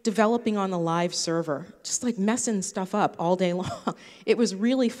 developing on the live server, just like messing stuff up all day long. It was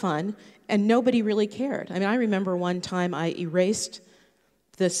really fun, and nobody really cared. I mean, I remember one time I erased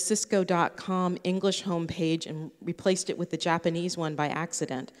the Cisco.com English homepage and replaced it with the Japanese one by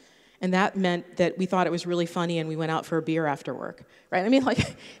accident. And that meant that we thought it was really funny and we went out for a beer after work, right? I mean,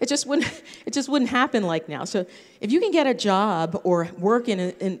 like, it just wouldn't happen like now. So if you can get a job or work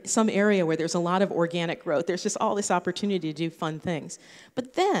in some area where there's a lot of organic growth, there's just all this opportunity to do fun things.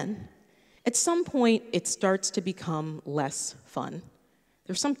 But then, at some point, it starts to become less fun.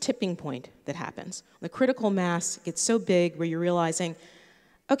 There's some tipping point that happens. The critical mass gets so big where you're realizing,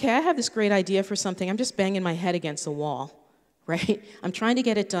 okay, I have this great idea for something, I'm just banging my head against the wall. Right? I'm trying to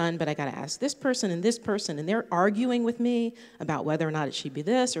get it done, but I got to ask this person, and they're arguing with me about whether or not it should be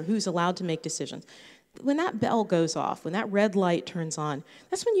this or who's allowed to make decisions. When that bell goes off, when that red light turns on,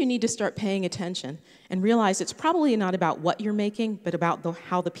 that's when you need to start paying attention and realize it's probably not about what you're making, but about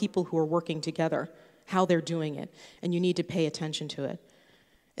how the people who are working together, how they're doing it, and you need to pay attention to it.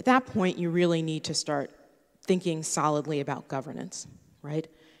 At that point, you really need to start thinking solidly about governance, right?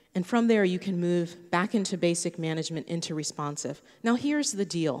 And from there, you can move back into basic management, into responsive. Now, here's the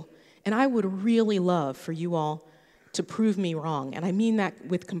deal, and I would really love for you all to prove me wrong, and I mean that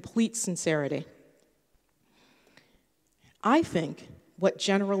with complete sincerity. I think what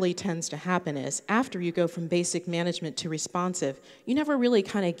generally tends to happen is, after you go from basic management to responsive, you never really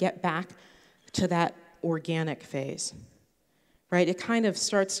kind of get back to that organic phase, right? It kind of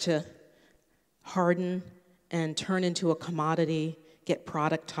starts to harden and turn into a commodity, get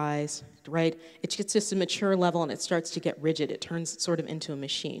productized, right? It gets just a mature level and it starts to get rigid. It turns sort of into a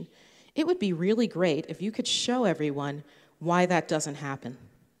machine. It would be really great if you could show everyone why that doesn't happen.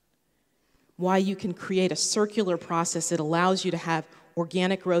 Why you can create a circular process that allows you to have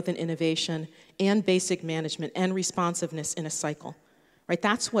organic growth and innovation and basic management and responsiveness in a cycle, right?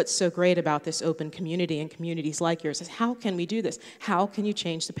 That's what's so great about this open community and communities like yours is how can we do this? How can you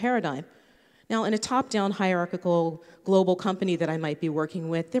change the paradigm? Now, in a top-down hierarchical global company that I might be working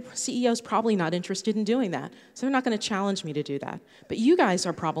with, their CEO's probably not interested in doing that. So they're not going to challenge me to do that. But you guys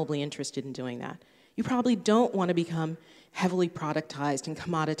are probably interested in doing that. You probably don't want to become heavily productized and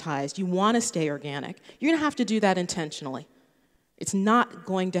commoditized. You want to stay organic. You're going to have to do that intentionally. It's not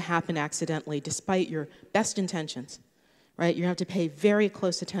going to happen accidentally, despite your best intentions, right? You have to pay very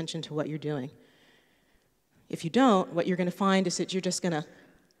close attention to what you're doing. If you don't, what you're going to find is that you're just going to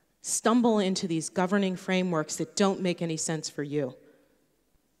stumble into these governing frameworks that don't make any sense for you.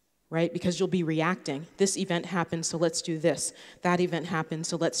 right? Because you'll be reacting. This event happened, so let's do this. That event happened,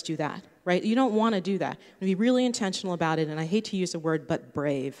 so let's do that, right? You don't want to do that. Be really intentional about it, and I hate to use the word, but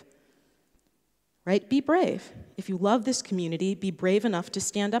brave, right? Be brave. If you love this community, be brave enough to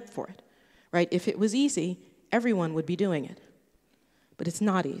stand up for it, right? If it was easy, everyone would be doing it, but it's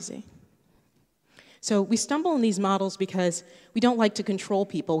not easy. So we stumble in these models because we don't like to control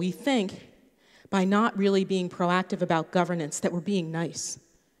people. We think by not really being proactive about governance that we're being nice,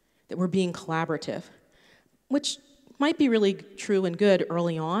 that we're being collaborative, which might be really true and good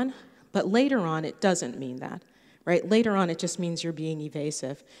early on, but later on it doesn't mean that, right? Later on it just means you're being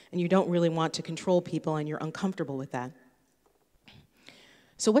evasive and you don't really want to control people and you're uncomfortable with that.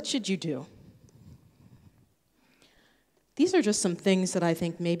 So what should you do? These are just some things that I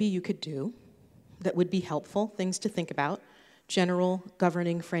think maybe you could do that would be helpful, things to think about, general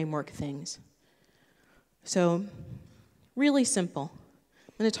governing framework things. So, really simple.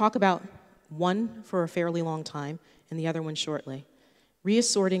 I'm going to talk about one for a fairly long time and the other one shortly.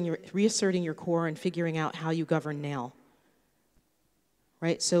 Reasserting your core and figuring out how you govern now.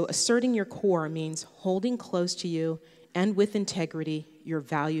 Right? So asserting your core means holding close to you and with integrity your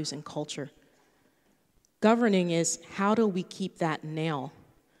values and culture. Governing is how do we keep that now?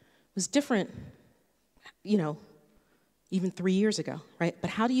 It was different, even 3 years ago, right?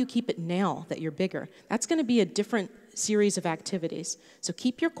 But how do you keep it now that you're bigger? That's going to be a different series of activities. So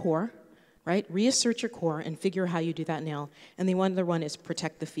keep your core, right? Reassert your core and figure how you do that now. And the other one is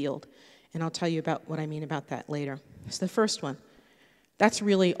protect the field. And I'll tell you about what I mean about that later. So the first one, that's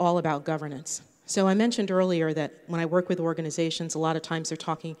really all about governance. So I mentioned earlier that when I work with organizations, a lot of times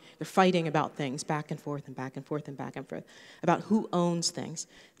they're fighting about things back and forth and back and forth and back and forth about who owns things.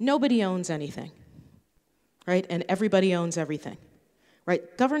 Nobody owns anything. Right? And everybody owns everything,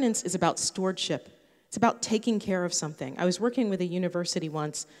 right? Governance is about stewardship. It's about taking care of something. I was working with a university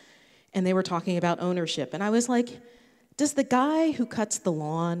once, and they were talking about ownership. And I was like, does the guy who cuts the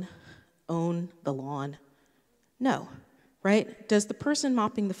lawn own the lawn? No, right? Does the person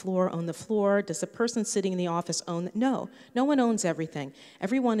mopping the floor own the floor? Does the person sitting in the office own No, no one owns everything.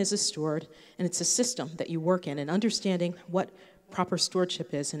 Everyone is a steward, and it's a system that you work in, and understanding what proper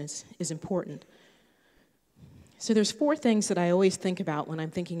stewardship is is important. So there's 4 things that I always think about when I'm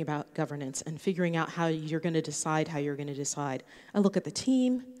thinking about governance and figuring out how you're going to decide how you're going to decide. I look at the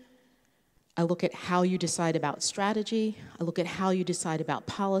team. I look at how you decide about strategy. I look at how you decide about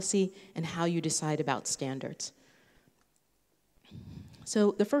policy and how you decide about standards.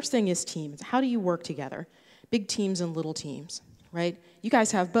 So the first thing is teams. How do you work together? Big teams and little teams, right? You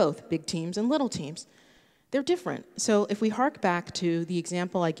guys have both big teams and little teams. They're different. So if we hark back to the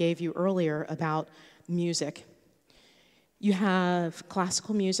example I gave you earlier about music, you have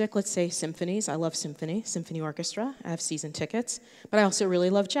classical music, let's say symphonies. I love symphony orchestra. I have season tickets. But I also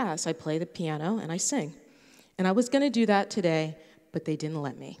really love jazz. I play the piano and I sing. And I was going to do that today, but they didn't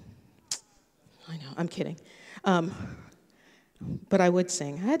let me. I know, I'm kidding. But I would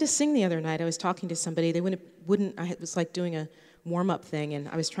sing. I had to sing the other night. I was talking to somebody. They wouldn't. I was like doing a warm-up thing, and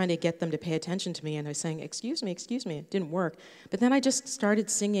I was trying to get them to pay attention to me, and I was saying, excuse me. It didn't work. But then I just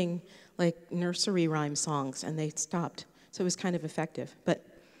started singing like nursery rhyme songs, and they stopped. So it was kind of effective.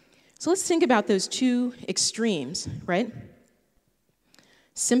 So let's think about those 2 extremes, right?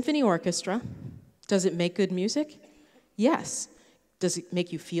 Symphony orchestra, does it make good music? Yes. Does it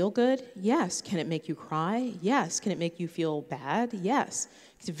make you feel good? Yes. Can it make you cry? Yes. Can it make you feel bad? Yes.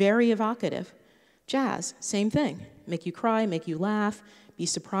 It's very evocative. Jazz, same thing. Make you cry, make you laugh, be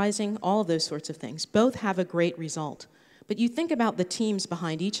surprising, all of those sorts of things. Both have a great result. But you think about the teams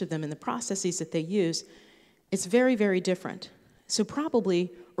behind each of them and the processes that they use, it's very, very different. So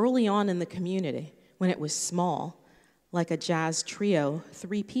probably early on in the community, when it was small, like a jazz trio,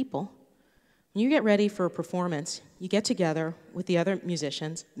 3 people, when you get ready for a performance, you get together with the other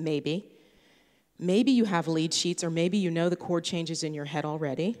musicians, maybe. Maybe you have lead sheets, or maybe you know the chord changes in your head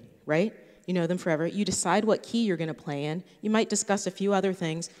already, right? You know them forever. You decide what key you're going to play in. You might discuss a few other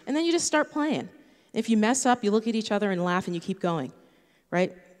things, and then you just start playing. If you mess up, you look at each other and laugh, and you keep going,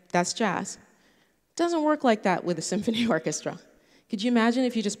 right? That's jazz. It doesn't work like that with a symphony orchestra. Could you imagine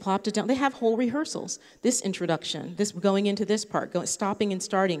if you just plopped it down? They have whole rehearsals. This introduction, this going into this part, stopping and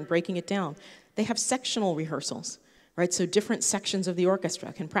starting, breaking it down. They have sectional rehearsals, right? So different sections of the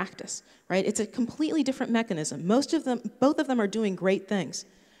orchestra can practice, right? It's a completely different mechanism. Both of them are doing great things,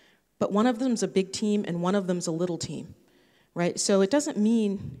 but one of them's a big team and one of them's a little team, right? So it doesn't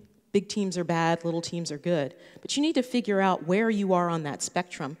mean big teams are bad, little teams are good, but you need to figure out where you are on that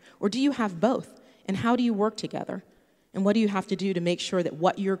spectrum, or do you have both? And how do you work together? And what do you have to do to make sure that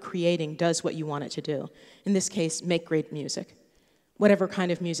what you're creating does what you want it to do? In this case, make great music. whatever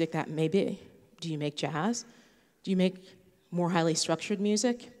kind of music that may be. Do you make jazz? Do you make more highly structured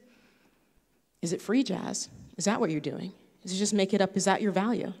music? Is it free jazz? Is that what you're doing? Is it just make it up? Is that your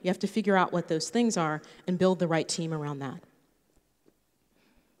value? You have to figure out what those things are and build the right team around that.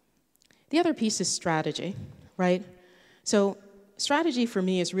 The other piece is strategy, right? So strategy for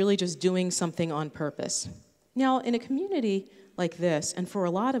me is really just doing something on purpose. Now, in a community like this, and for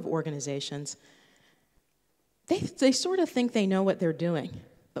a lot of organizations, they sort of think they know what they're doing.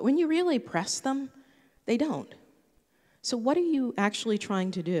 But when you really press them, they don't. So what are you actually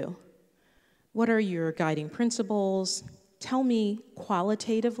trying to do? What are your guiding principles? Tell me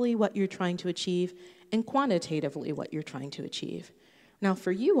qualitatively what you're trying to achieve and quantitatively what you're trying to achieve. Now,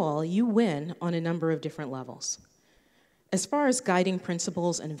 for you all, you win on a number of different levels. As far as guiding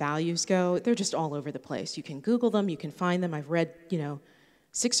principles and values go, they're just all over the place. You can Google them, you can find them. I've read,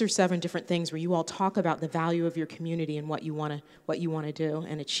 6 or 7 different things where you all talk about the value of your community and what you want to do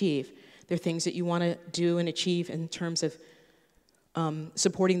and achieve. There are things that you want to do and achieve in terms of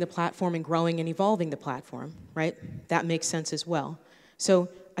supporting the platform and growing and evolving the platform, right? That makes sense as well. So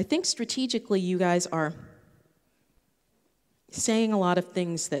I think strategically you guys are saying a lot of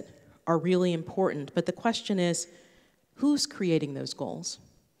things that are really important, but the question is, who's creating those goals?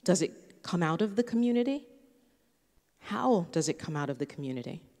 Does it come out of the community? How does it come out of the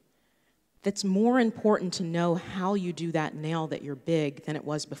community? That's more important to know how you do that now that you're big than it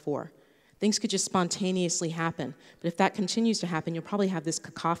was before. Things could just spontaneously happen, but if that continues to happen, you'll probably have this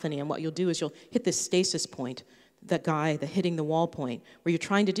cacophony, and what you'll do is you'll hit this stasis point, the hitting the wall point, where you're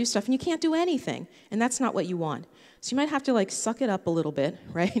trying to do stuff and you can't do anything, and that's not what you want. So you might have to suck it up a little bit,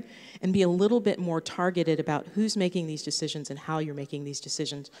 right, and be a little bit more targeted about who's making these decisions and how you're making these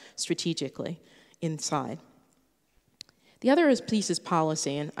decisions strategically inside. The other piece is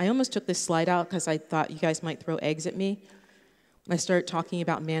policy, and I almost took this slide out because I thought you guys might throw eggs at me when I started talking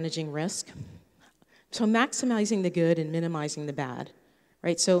about managing risk. So maximizing the good and minimizing the bad,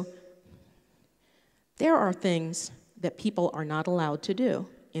 right? So there are things that people are not allowed to do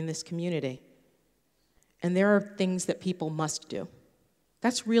in this community, and there are things that people must do.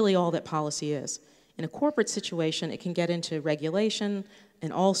 That's really all that policy is. In a corporate situation, it can get into regulation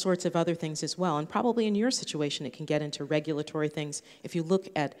and all sorts of other things as well. And probably in your situation, it can get into regulatory things if you look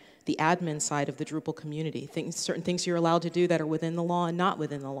at the admin side of the Drupal community. Certain things you're allowed to do that are within the law and not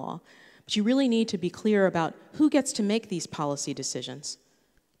within the law. But you really need to be clear about who gets to make these policy decisions,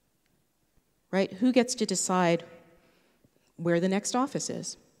 right? Who gets to decide where the next office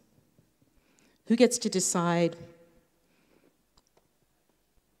is? Who gets to decide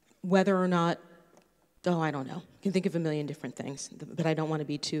whether or not, I don't know. You can think of a million different things, but I don't want to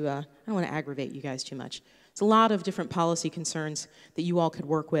be too, I don't want to aggravate you guys too much. It's a lot of different policy concerns that you all could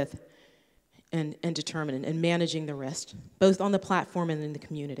work with and determine, and managing the risk, both on the platform and in the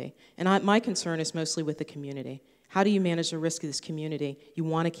community. And my concern is mostly with the community. How do you manage the risk of this community? You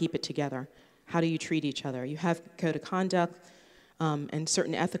want to keep it together. How do you treat each other? You have code of conduct and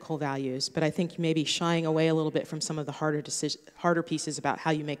certain ethical values, but I think you may be shying away a little bit from some of the harder pieces about how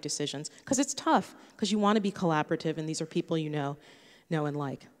you make decisions, because it's tough, because you want to be collaborative, and these are people you know and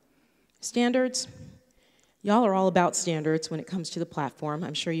like. Standards. Y'all are all about standards when it comes to the platform.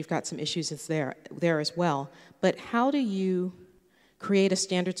 I'm sure you've got some issues there as well. But how do you create a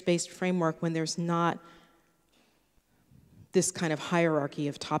standards-based framework when there's not this kind of hierarchy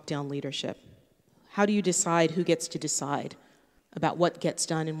of top-down leadership? How do you decide who gets to decide about what gets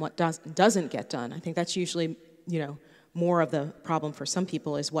done and what doesn't get done? I think that's usually, more of the problem for some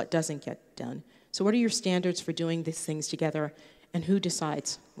people is what doesn't get done. So what are your standards for doing these things together, and who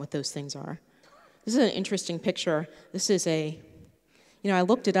decides what those things are? This is an interesting picture. This is I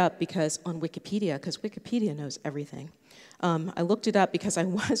looked it up on Wikipedia, because Wikipedia knows everything. I looked it up because I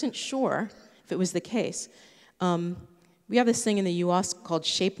wasn't sure if it was the case. We have this thing in the US called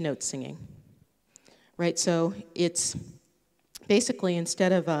shape note singing, right? So it's basically,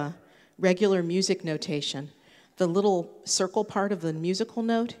 instead of a regular music notation, the little circle part of the musical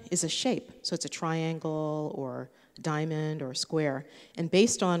note is a shape. So it's a triangle or diamond or square, and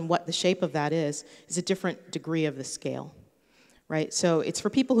based on what the shape of that is a different degree of the scale, right? So it's for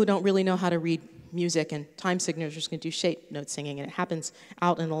people who don't really know how to read music, and time signatures can do shape note singing, and it happens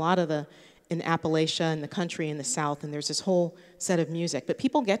out in a lot of in Appalachia and the country in the South, and there's this whole set of music. But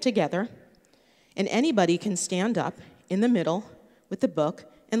people get together, and anybody can stand up in the middle with the book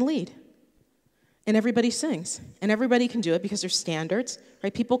and lead. And everybody sings, and everybody can do it because there's standards,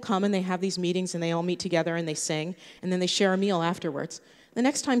 right? People come and they have these meetings and they all meet together and they sing, and then they share a meal afterwards. The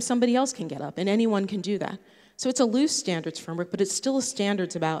next time somebody else can get up, and anyone can do that. So it's a loose standards framework, but it's still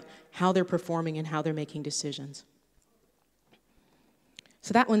standards about how they're performing and how they're making decisions.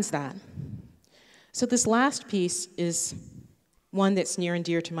 So that one's that. So this last piece is one that's near and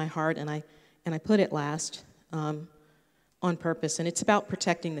dear to my heart, and I put it last on purpose, and it's about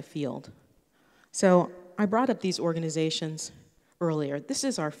protecting the field. So I brought up these organizations earlier. This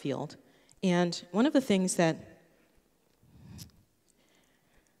is our field, and one of the things that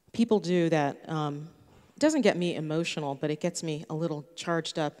people do that doesn't get me emotional, but it gets me a little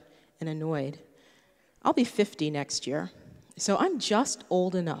charged up and annoyed. I'll be 50 next year, so I'm just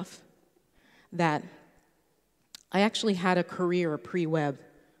old enough that I actually had a career pre-web,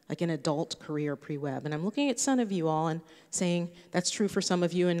 like an adult career pre-web. And I'm looking at some of you all and saying that's true for some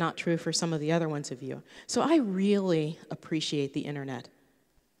of you and not true for some of the other ones of you. So I really appreciate the internet,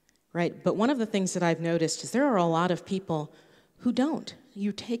 right? But one of the things that I've noticed is there are a lot of people who don't.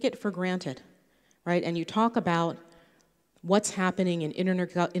 You take it for granted, right? And you talk about what's happening in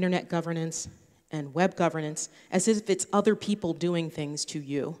internet governance and web governance as if it's other people doing things to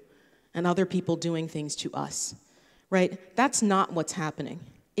you and other people doing things to us, right? That's not what's happening.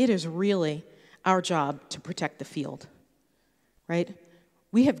 It is really our job to protect the field, right?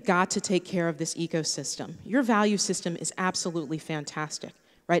 We have got to take care of this ecosystem. Your value system is absolutely fantastic,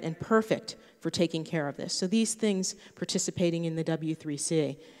 right, and perfect for taking care of this. So these things, participating in the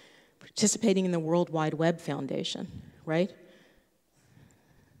W3C, participating in the World Wide Web Foundation, right?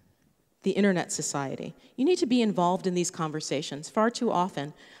 The Internet Society. You need to be involved in these conversations. Far too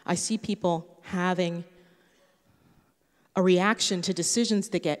often, I see people having a reaction to decisions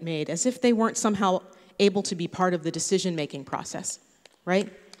that get made as if they weren't somehow able to be part of the decision-making process,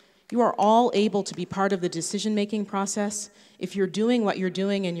 right? You are all able to be part of the decision-making process. If you're doing what you're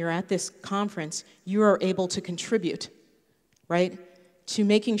doing and you're at this conference, you are able to contribute, right, to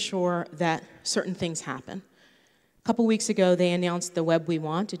making sure that certain things happen. A couple weeks ago, they announced the web we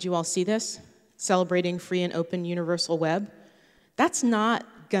want. Did you all see this? Celebrating free and open universal web. That's not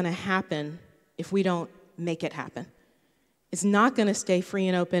going to happen if we don't make it happen. It's not going to stay free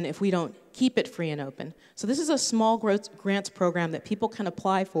and open if we don't keep it free and open. So this is a small grants program that people can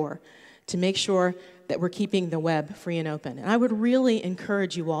apply for to make sure that we're keeping the web free and open. And I would really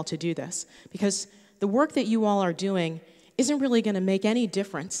encourage you all to do this, because the work that you all are doing isn't really going to make any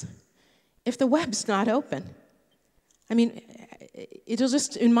difference if the web's not open. I mean, it'll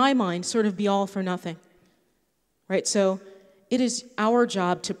just, in my mind, sort of be all for nothing, right? So it is our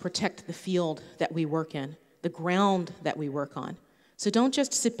job to protect the field that we work in, the ground that we work on. So don't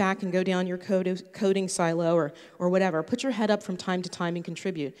just sit back and go down your coding silo or whatever. Put your head up from time to time and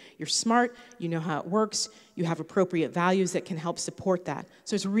contribute. You're smart, you know how it works, you have appropriate values that can help support that.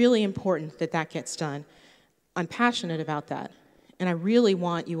 So it's really important that that gets done. I'm passionate about that, and I really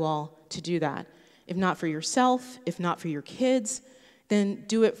want you all to do that. If not for yourself, if not for your kids, then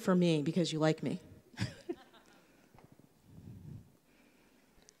do it for me because you like me.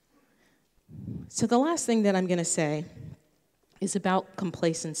 So the last thing that I'm going to say is about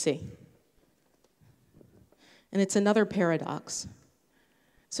complacency. And it's another paradox.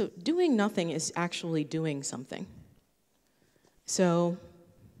 So doing nothing is actually doing something. So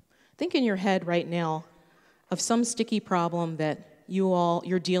think in your head right now of some sticky problem that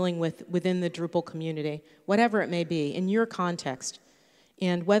you're dealing with within the Drupal community, whatever it may be, in your context,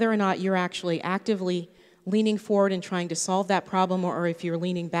 and whether or not you're actually actively leaning forward and trying to solve that problem, or if you're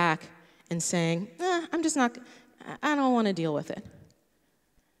leaning back and saying, I don't want to deal with it,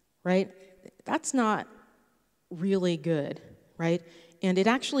 right? That's not really good, right? And it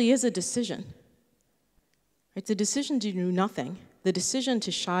actually is a decision. It's a decision to do nothing. The decision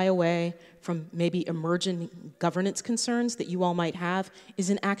to shy away from maybe emerging governance concerns that you all might have is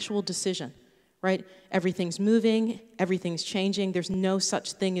an actual decision, right? Everything's moving, everything's changing. There's no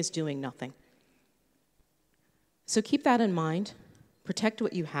such thing as doing nothing. So keep that in mind. Protect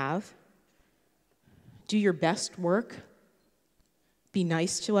what you have. Do your best work. Be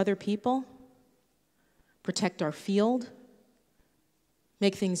nice to other people. Protect our field.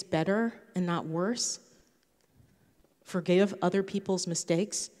 Make things better and not worse. Forgive other people's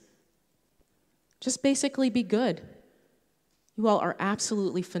mistakes. Just basically be good. You all are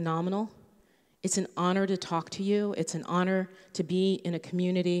absolutely phenomenal. It's an honor to talk to you. It's an honor to be in a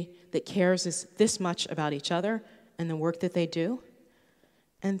community that cares this much about each other and the work that they do.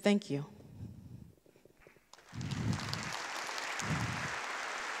 And thank you.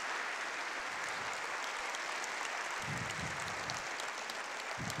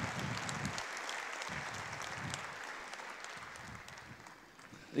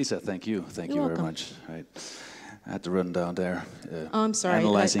 Lisa, thank you. Thank you very much. Right. I had to run down there. I'm sorry.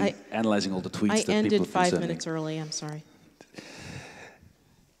 Analyzing all the tweets that people I ended have been 5 sending. minutes early. I'm sorry.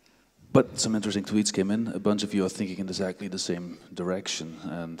 But some interesting tweets came in. A bunch of you are thinking in exactly the same direction,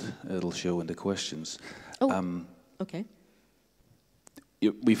 and it'll show in the questions. Oh, okay.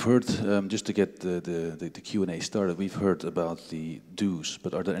 We've heard, just to get the Q&A started, we've heard about the do's,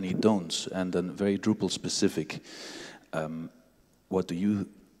 but are there any don'ts? And then very Drupal specific, what do you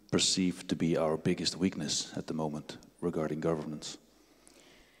perceive to be our biggest weakness at the moment regarding governance?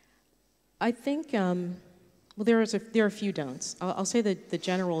 I think, well, there are a few don'ts. I'll say that the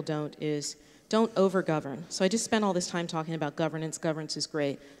general don't is don't over-govern. So I just spent all this time talking about governance. Governance is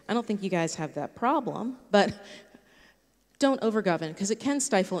great. I don't think you guys have that problem, but don't over-govern, because it can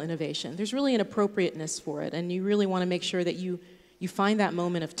stifle innovation. There's really an appropriateness for it, and you really want to make sure that you find that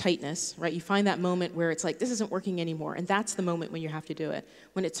moment of tightness, right? You find that moment where it's like, this isn't working anymore, and that's the moment when you have to do it.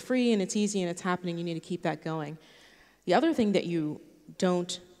 When it's free and it's easy and it's happening, you need to keep that going. The other thing that you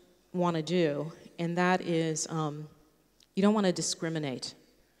don't want to do, and that is you don't want to discriminate,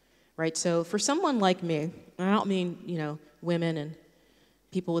 right? So for someone like me, and I don't mean, you know, women and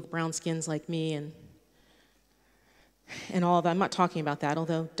people with brown skins like me and all of that. I'm not talking about that,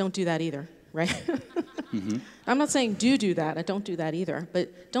 although don't do that either, right? Mm-hmm. I'm not saying do that. I don't do that either,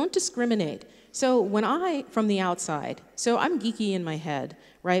 but don't discriminate. So when from the outside, so I'm geeky in my head,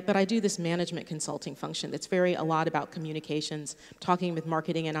 right? But I do this management consulting function that's a lot about communications, talking with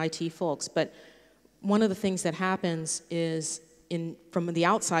marketing and IT folks. But one of the things that happens is, from the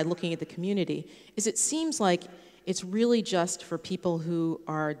outside looking at the community, is it seems like it's really just for people who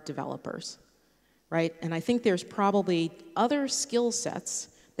are developers, right? And I think there's probably other skill sets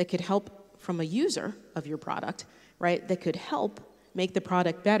that could help from a user of your product, right? That could help make the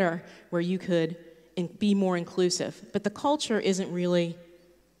product better, where you could be more inclusive. But the culture isn't really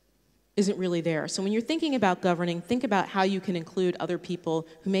there. So when you're thinking about governing, think about how you can include other people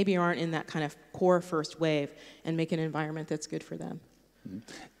who maybe aren't in that kind of core first wave and make an environment that's good for them. Mm-hmm.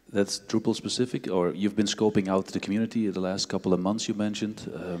 That's Drupal specific, or you've been scoping out the community the last couple of months, you mentioned?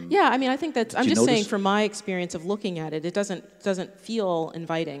 Yeah, I mean, I think that's, I'm just saying from my experience of looking at it, it doesn't feel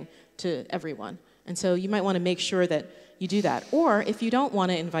inviting to everyone. And so you might want to make sure that you do that. Or if you don't want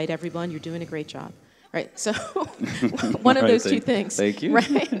to invite everyone, you're doing a great job. Right, so one of those two things. Thank you.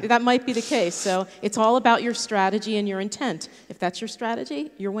 Right, that might be the case. So it's all about your strategy and your intent. If that's your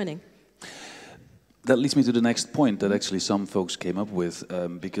strategy, you're winning. That leads me to the next point that actually some folks came up with,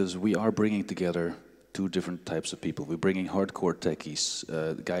 because we are bringing together two different types of people. We're bringing hardcore techies,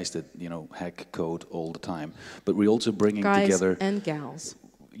 guys that hack code all the time, but we're also bringing together guys and gals.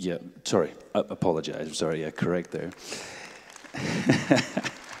 Yeah, sorry, I apologize. I'm sorry. Yeah, correct there.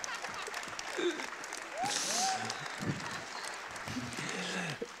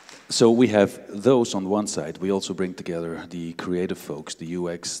 So we have those on one side. We also bring together the creative folks, the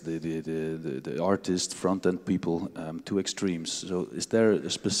UX, the artists, front-end people, two extremes. So is there a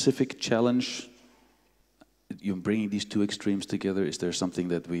specific challenge in bringing these two extremes together? Is there something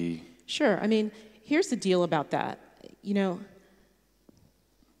that we... Sure. I mean, here's the deal about that.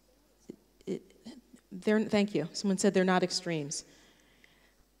 Thank you. Someone said they're not extremes.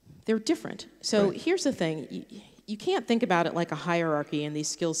 They're different. So right. Here's the thing. You can't think about it like a hierarchy in these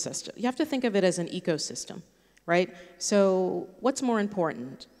skill systems. You have to think of it as an ecosystem, right? So what's more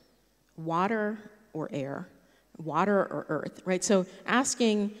important, water or air, water or earth, right? So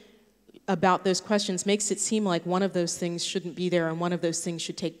asking about those questions makes it seem like one of those things shouldn't be there and one of those things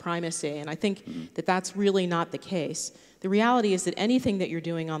should take primacy. And I think that that's really not the case. The reality is that anything that you're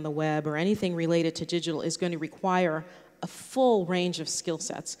doing on the web or anything related to digital is going to require a full range of skill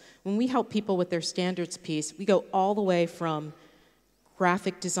sets. When we help people with their standards piece, we go all the way from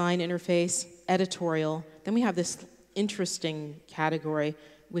graphic design interface, editorial, then we have this interesting category,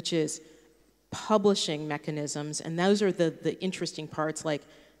 which is publishing mechanisms, and those are the interesting parts like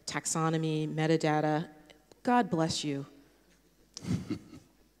taxonomy, metadata. God bless you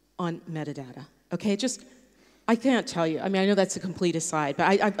on metadata, okay? I can't tell you. I mean, I know that's a complete aside,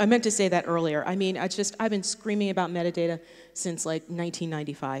 but I meant to say that earlier. I mean, I've been screaming about metadata since like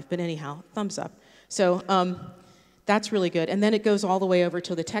 1995, but anyhow, thumbs up. So that's really good. And then it goes all the way over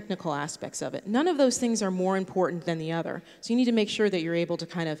to the technical aspects of it. None of those things are more important than the other. So you need to make sure that you're able to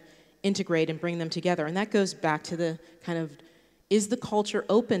kind of integrate and bring them together. And that goes back to the kind of, is the culture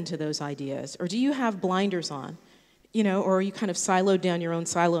open to those ideas? Or do you have blinders on? Or are you kind of siloed down your own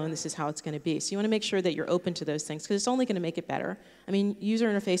silo and this is how it's going to be? So you want to make sure that you're open to those things because it's only going to make it better. I mean,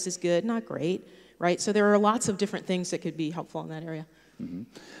 user interface is good, not great, right? So there are lots of different things that could be helpful in that area. Mm-hmm.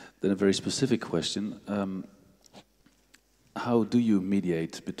 Then a very specific question. How do you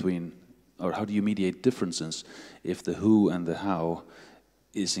mediate between, or how do you mediate differences if the who and the how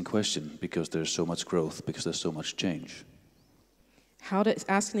is in question because there's so much growth, because there's so much change?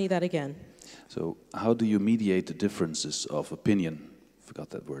 Ask me that again. So how do you mediate the differences of opinion, forgot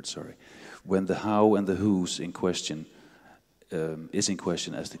that word, sorry, when the how and the who's in question is in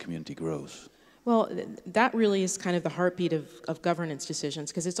question as the community grows? Well, that really is kind of the heartbeat of governance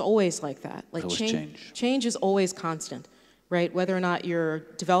decisions, because it's always like that. Like change is always constant, right? Whether or not you're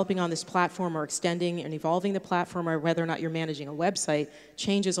developing on this platform or extending and evolving the platform, or whether or not you're managing a website,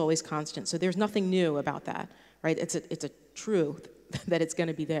 change is always constant. So there's nothing new about that, right? It's a truth that it's going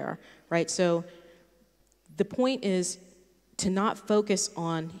to be there, right? So the point is to not focus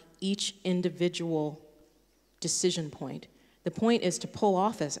on each individual decision point. The point is to pull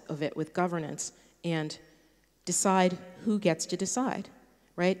off of it with governance and decide who gets to decide,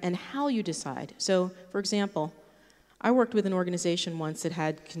 right? And how you decide. So, for example, I worked with an organization once that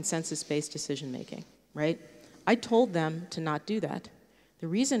had consensus-based decision-making, right? I told them to not do that. The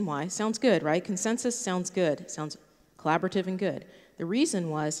reason why, sounds good, right? Consensus sounds good, sounds collaborative and good. The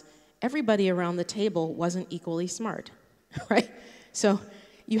reason was everybody around the table wasn't equally smart, right? So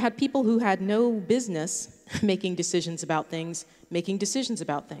you had people who had no business making decisions about things,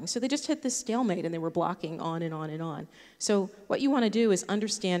 So they just hit this stalemate and they were blocking on and on and on. So what you want to do is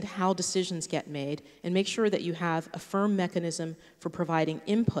understand how decisions get made and make sure that you have a firm mechanism for providing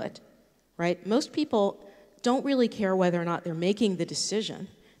input, right? Most people don't really care whether or not they're making the decision.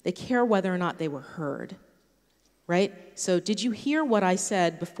 They care whether or not they were heard, right? So did you hear what I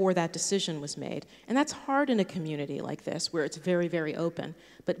said before that decision was made? And that's hard in a community like this where it's very, very open.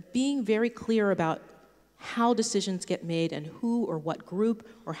 But being very clear about how decisions get made and who or what group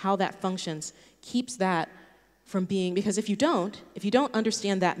or how that functions keeps that from being, because if you don't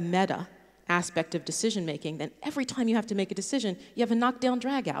understand that meta aspect of decision making, then every time you have to make a decision, you have a knockdown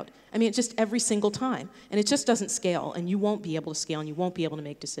drag out. I mean, it's just every single time. And it just doesn't scale, and you won't be able to scale, and you won't be able to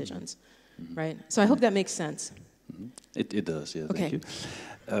make decisions, right? So I hope that makes sense. It does, yeah, okay. Thank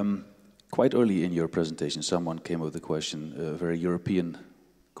you. Quite early in your presentation, someone came up with a question, very European.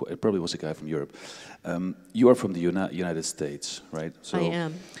 It probably was a guy from Europe. You are from the United States, right? So I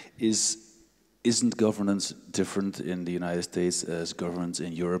am. Isn't governance different in the United States as governance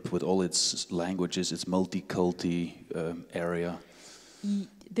in Europe with all its languages, its multi-culti area?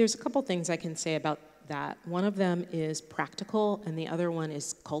 There's a couple things I can say about that. One of them is practical and the other one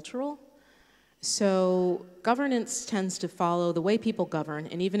is cultural. So governance tends to follow the way people govern,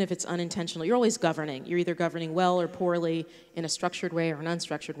 and even if it's unintentional, you're always governing. You're either governing well or poorly in a structured way or an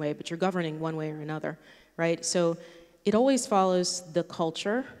unstructured way, but you're governing one way or another, right? So it always follows the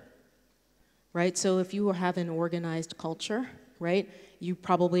culture, right? So if you have an organized culture, right, you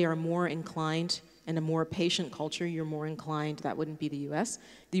probably are more inclined, and a more patient culture, you're more inclined, that wouldn't be the US,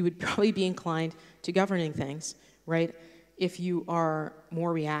 you would probably be inclined to governing things, right? If you are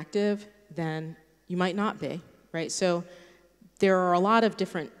more reactive, then you might not be, right? So there are a lot of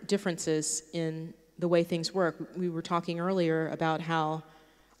differences in the way things work. We were talking earlier about how,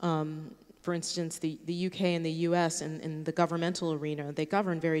 for instance, the UK and the US in the governmental arena, they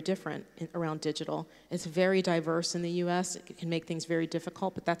govern very different around digital. It's very diverse in the US. It can make things very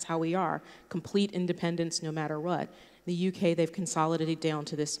difficult, but that's how we are. Complete independence no matter what. In the UK, they've consolidated down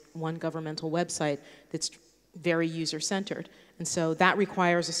to this one governmental website that's very user-centered. And so that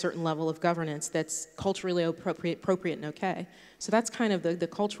requires a certain level of governance that's culturally appropriate and okay. So that's kind of the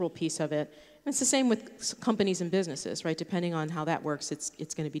cultural piece of it. And it's the same with companies and businesses, right? Depending on how that works,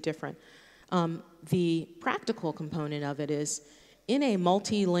 it's going to be different. The practical component of it is, in a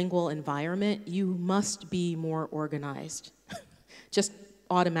multilingual environment, you must be more organized, just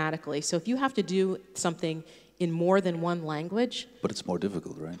automatically. So if you have to do something in more than one language. But it's more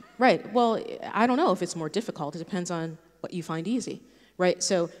difficult, right? Right. Well, I don't know if it's more difficult. It depends on what you find easy, right?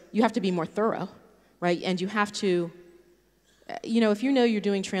 So you have to be more thorough, right? And you have to, if you know you're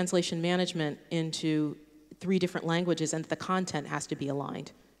doing translation management into 3 different languages and the content has to be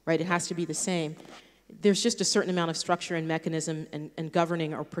aligned, right? It has to be the same. There's just a certain amount of structure and mechanism and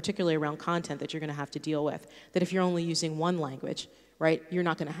governing, or particularly around content, that you're going to have to deal with, that if you're only using one language, right, you're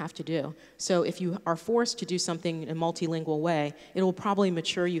not going to have to do. So if you are forced to do something in a multilingual way, it will probably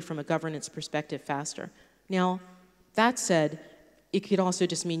mature you from a governance perspective faster. Now, that said, it could also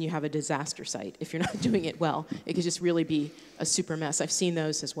just mean you have a disaster site if you're not doing it well. It could just really be a super mess. I've seen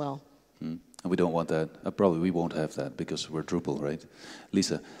those as well. And we don't want that. Probably we won't have that because we're Drupal, right?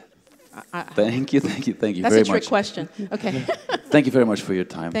 Lisa, thank you very much. That's a trick question. Okay. Thank you very much for your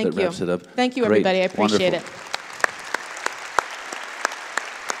time. Thank you. That wraps it up. Thank you, Great. everybody. I appreciate Wonderful. it.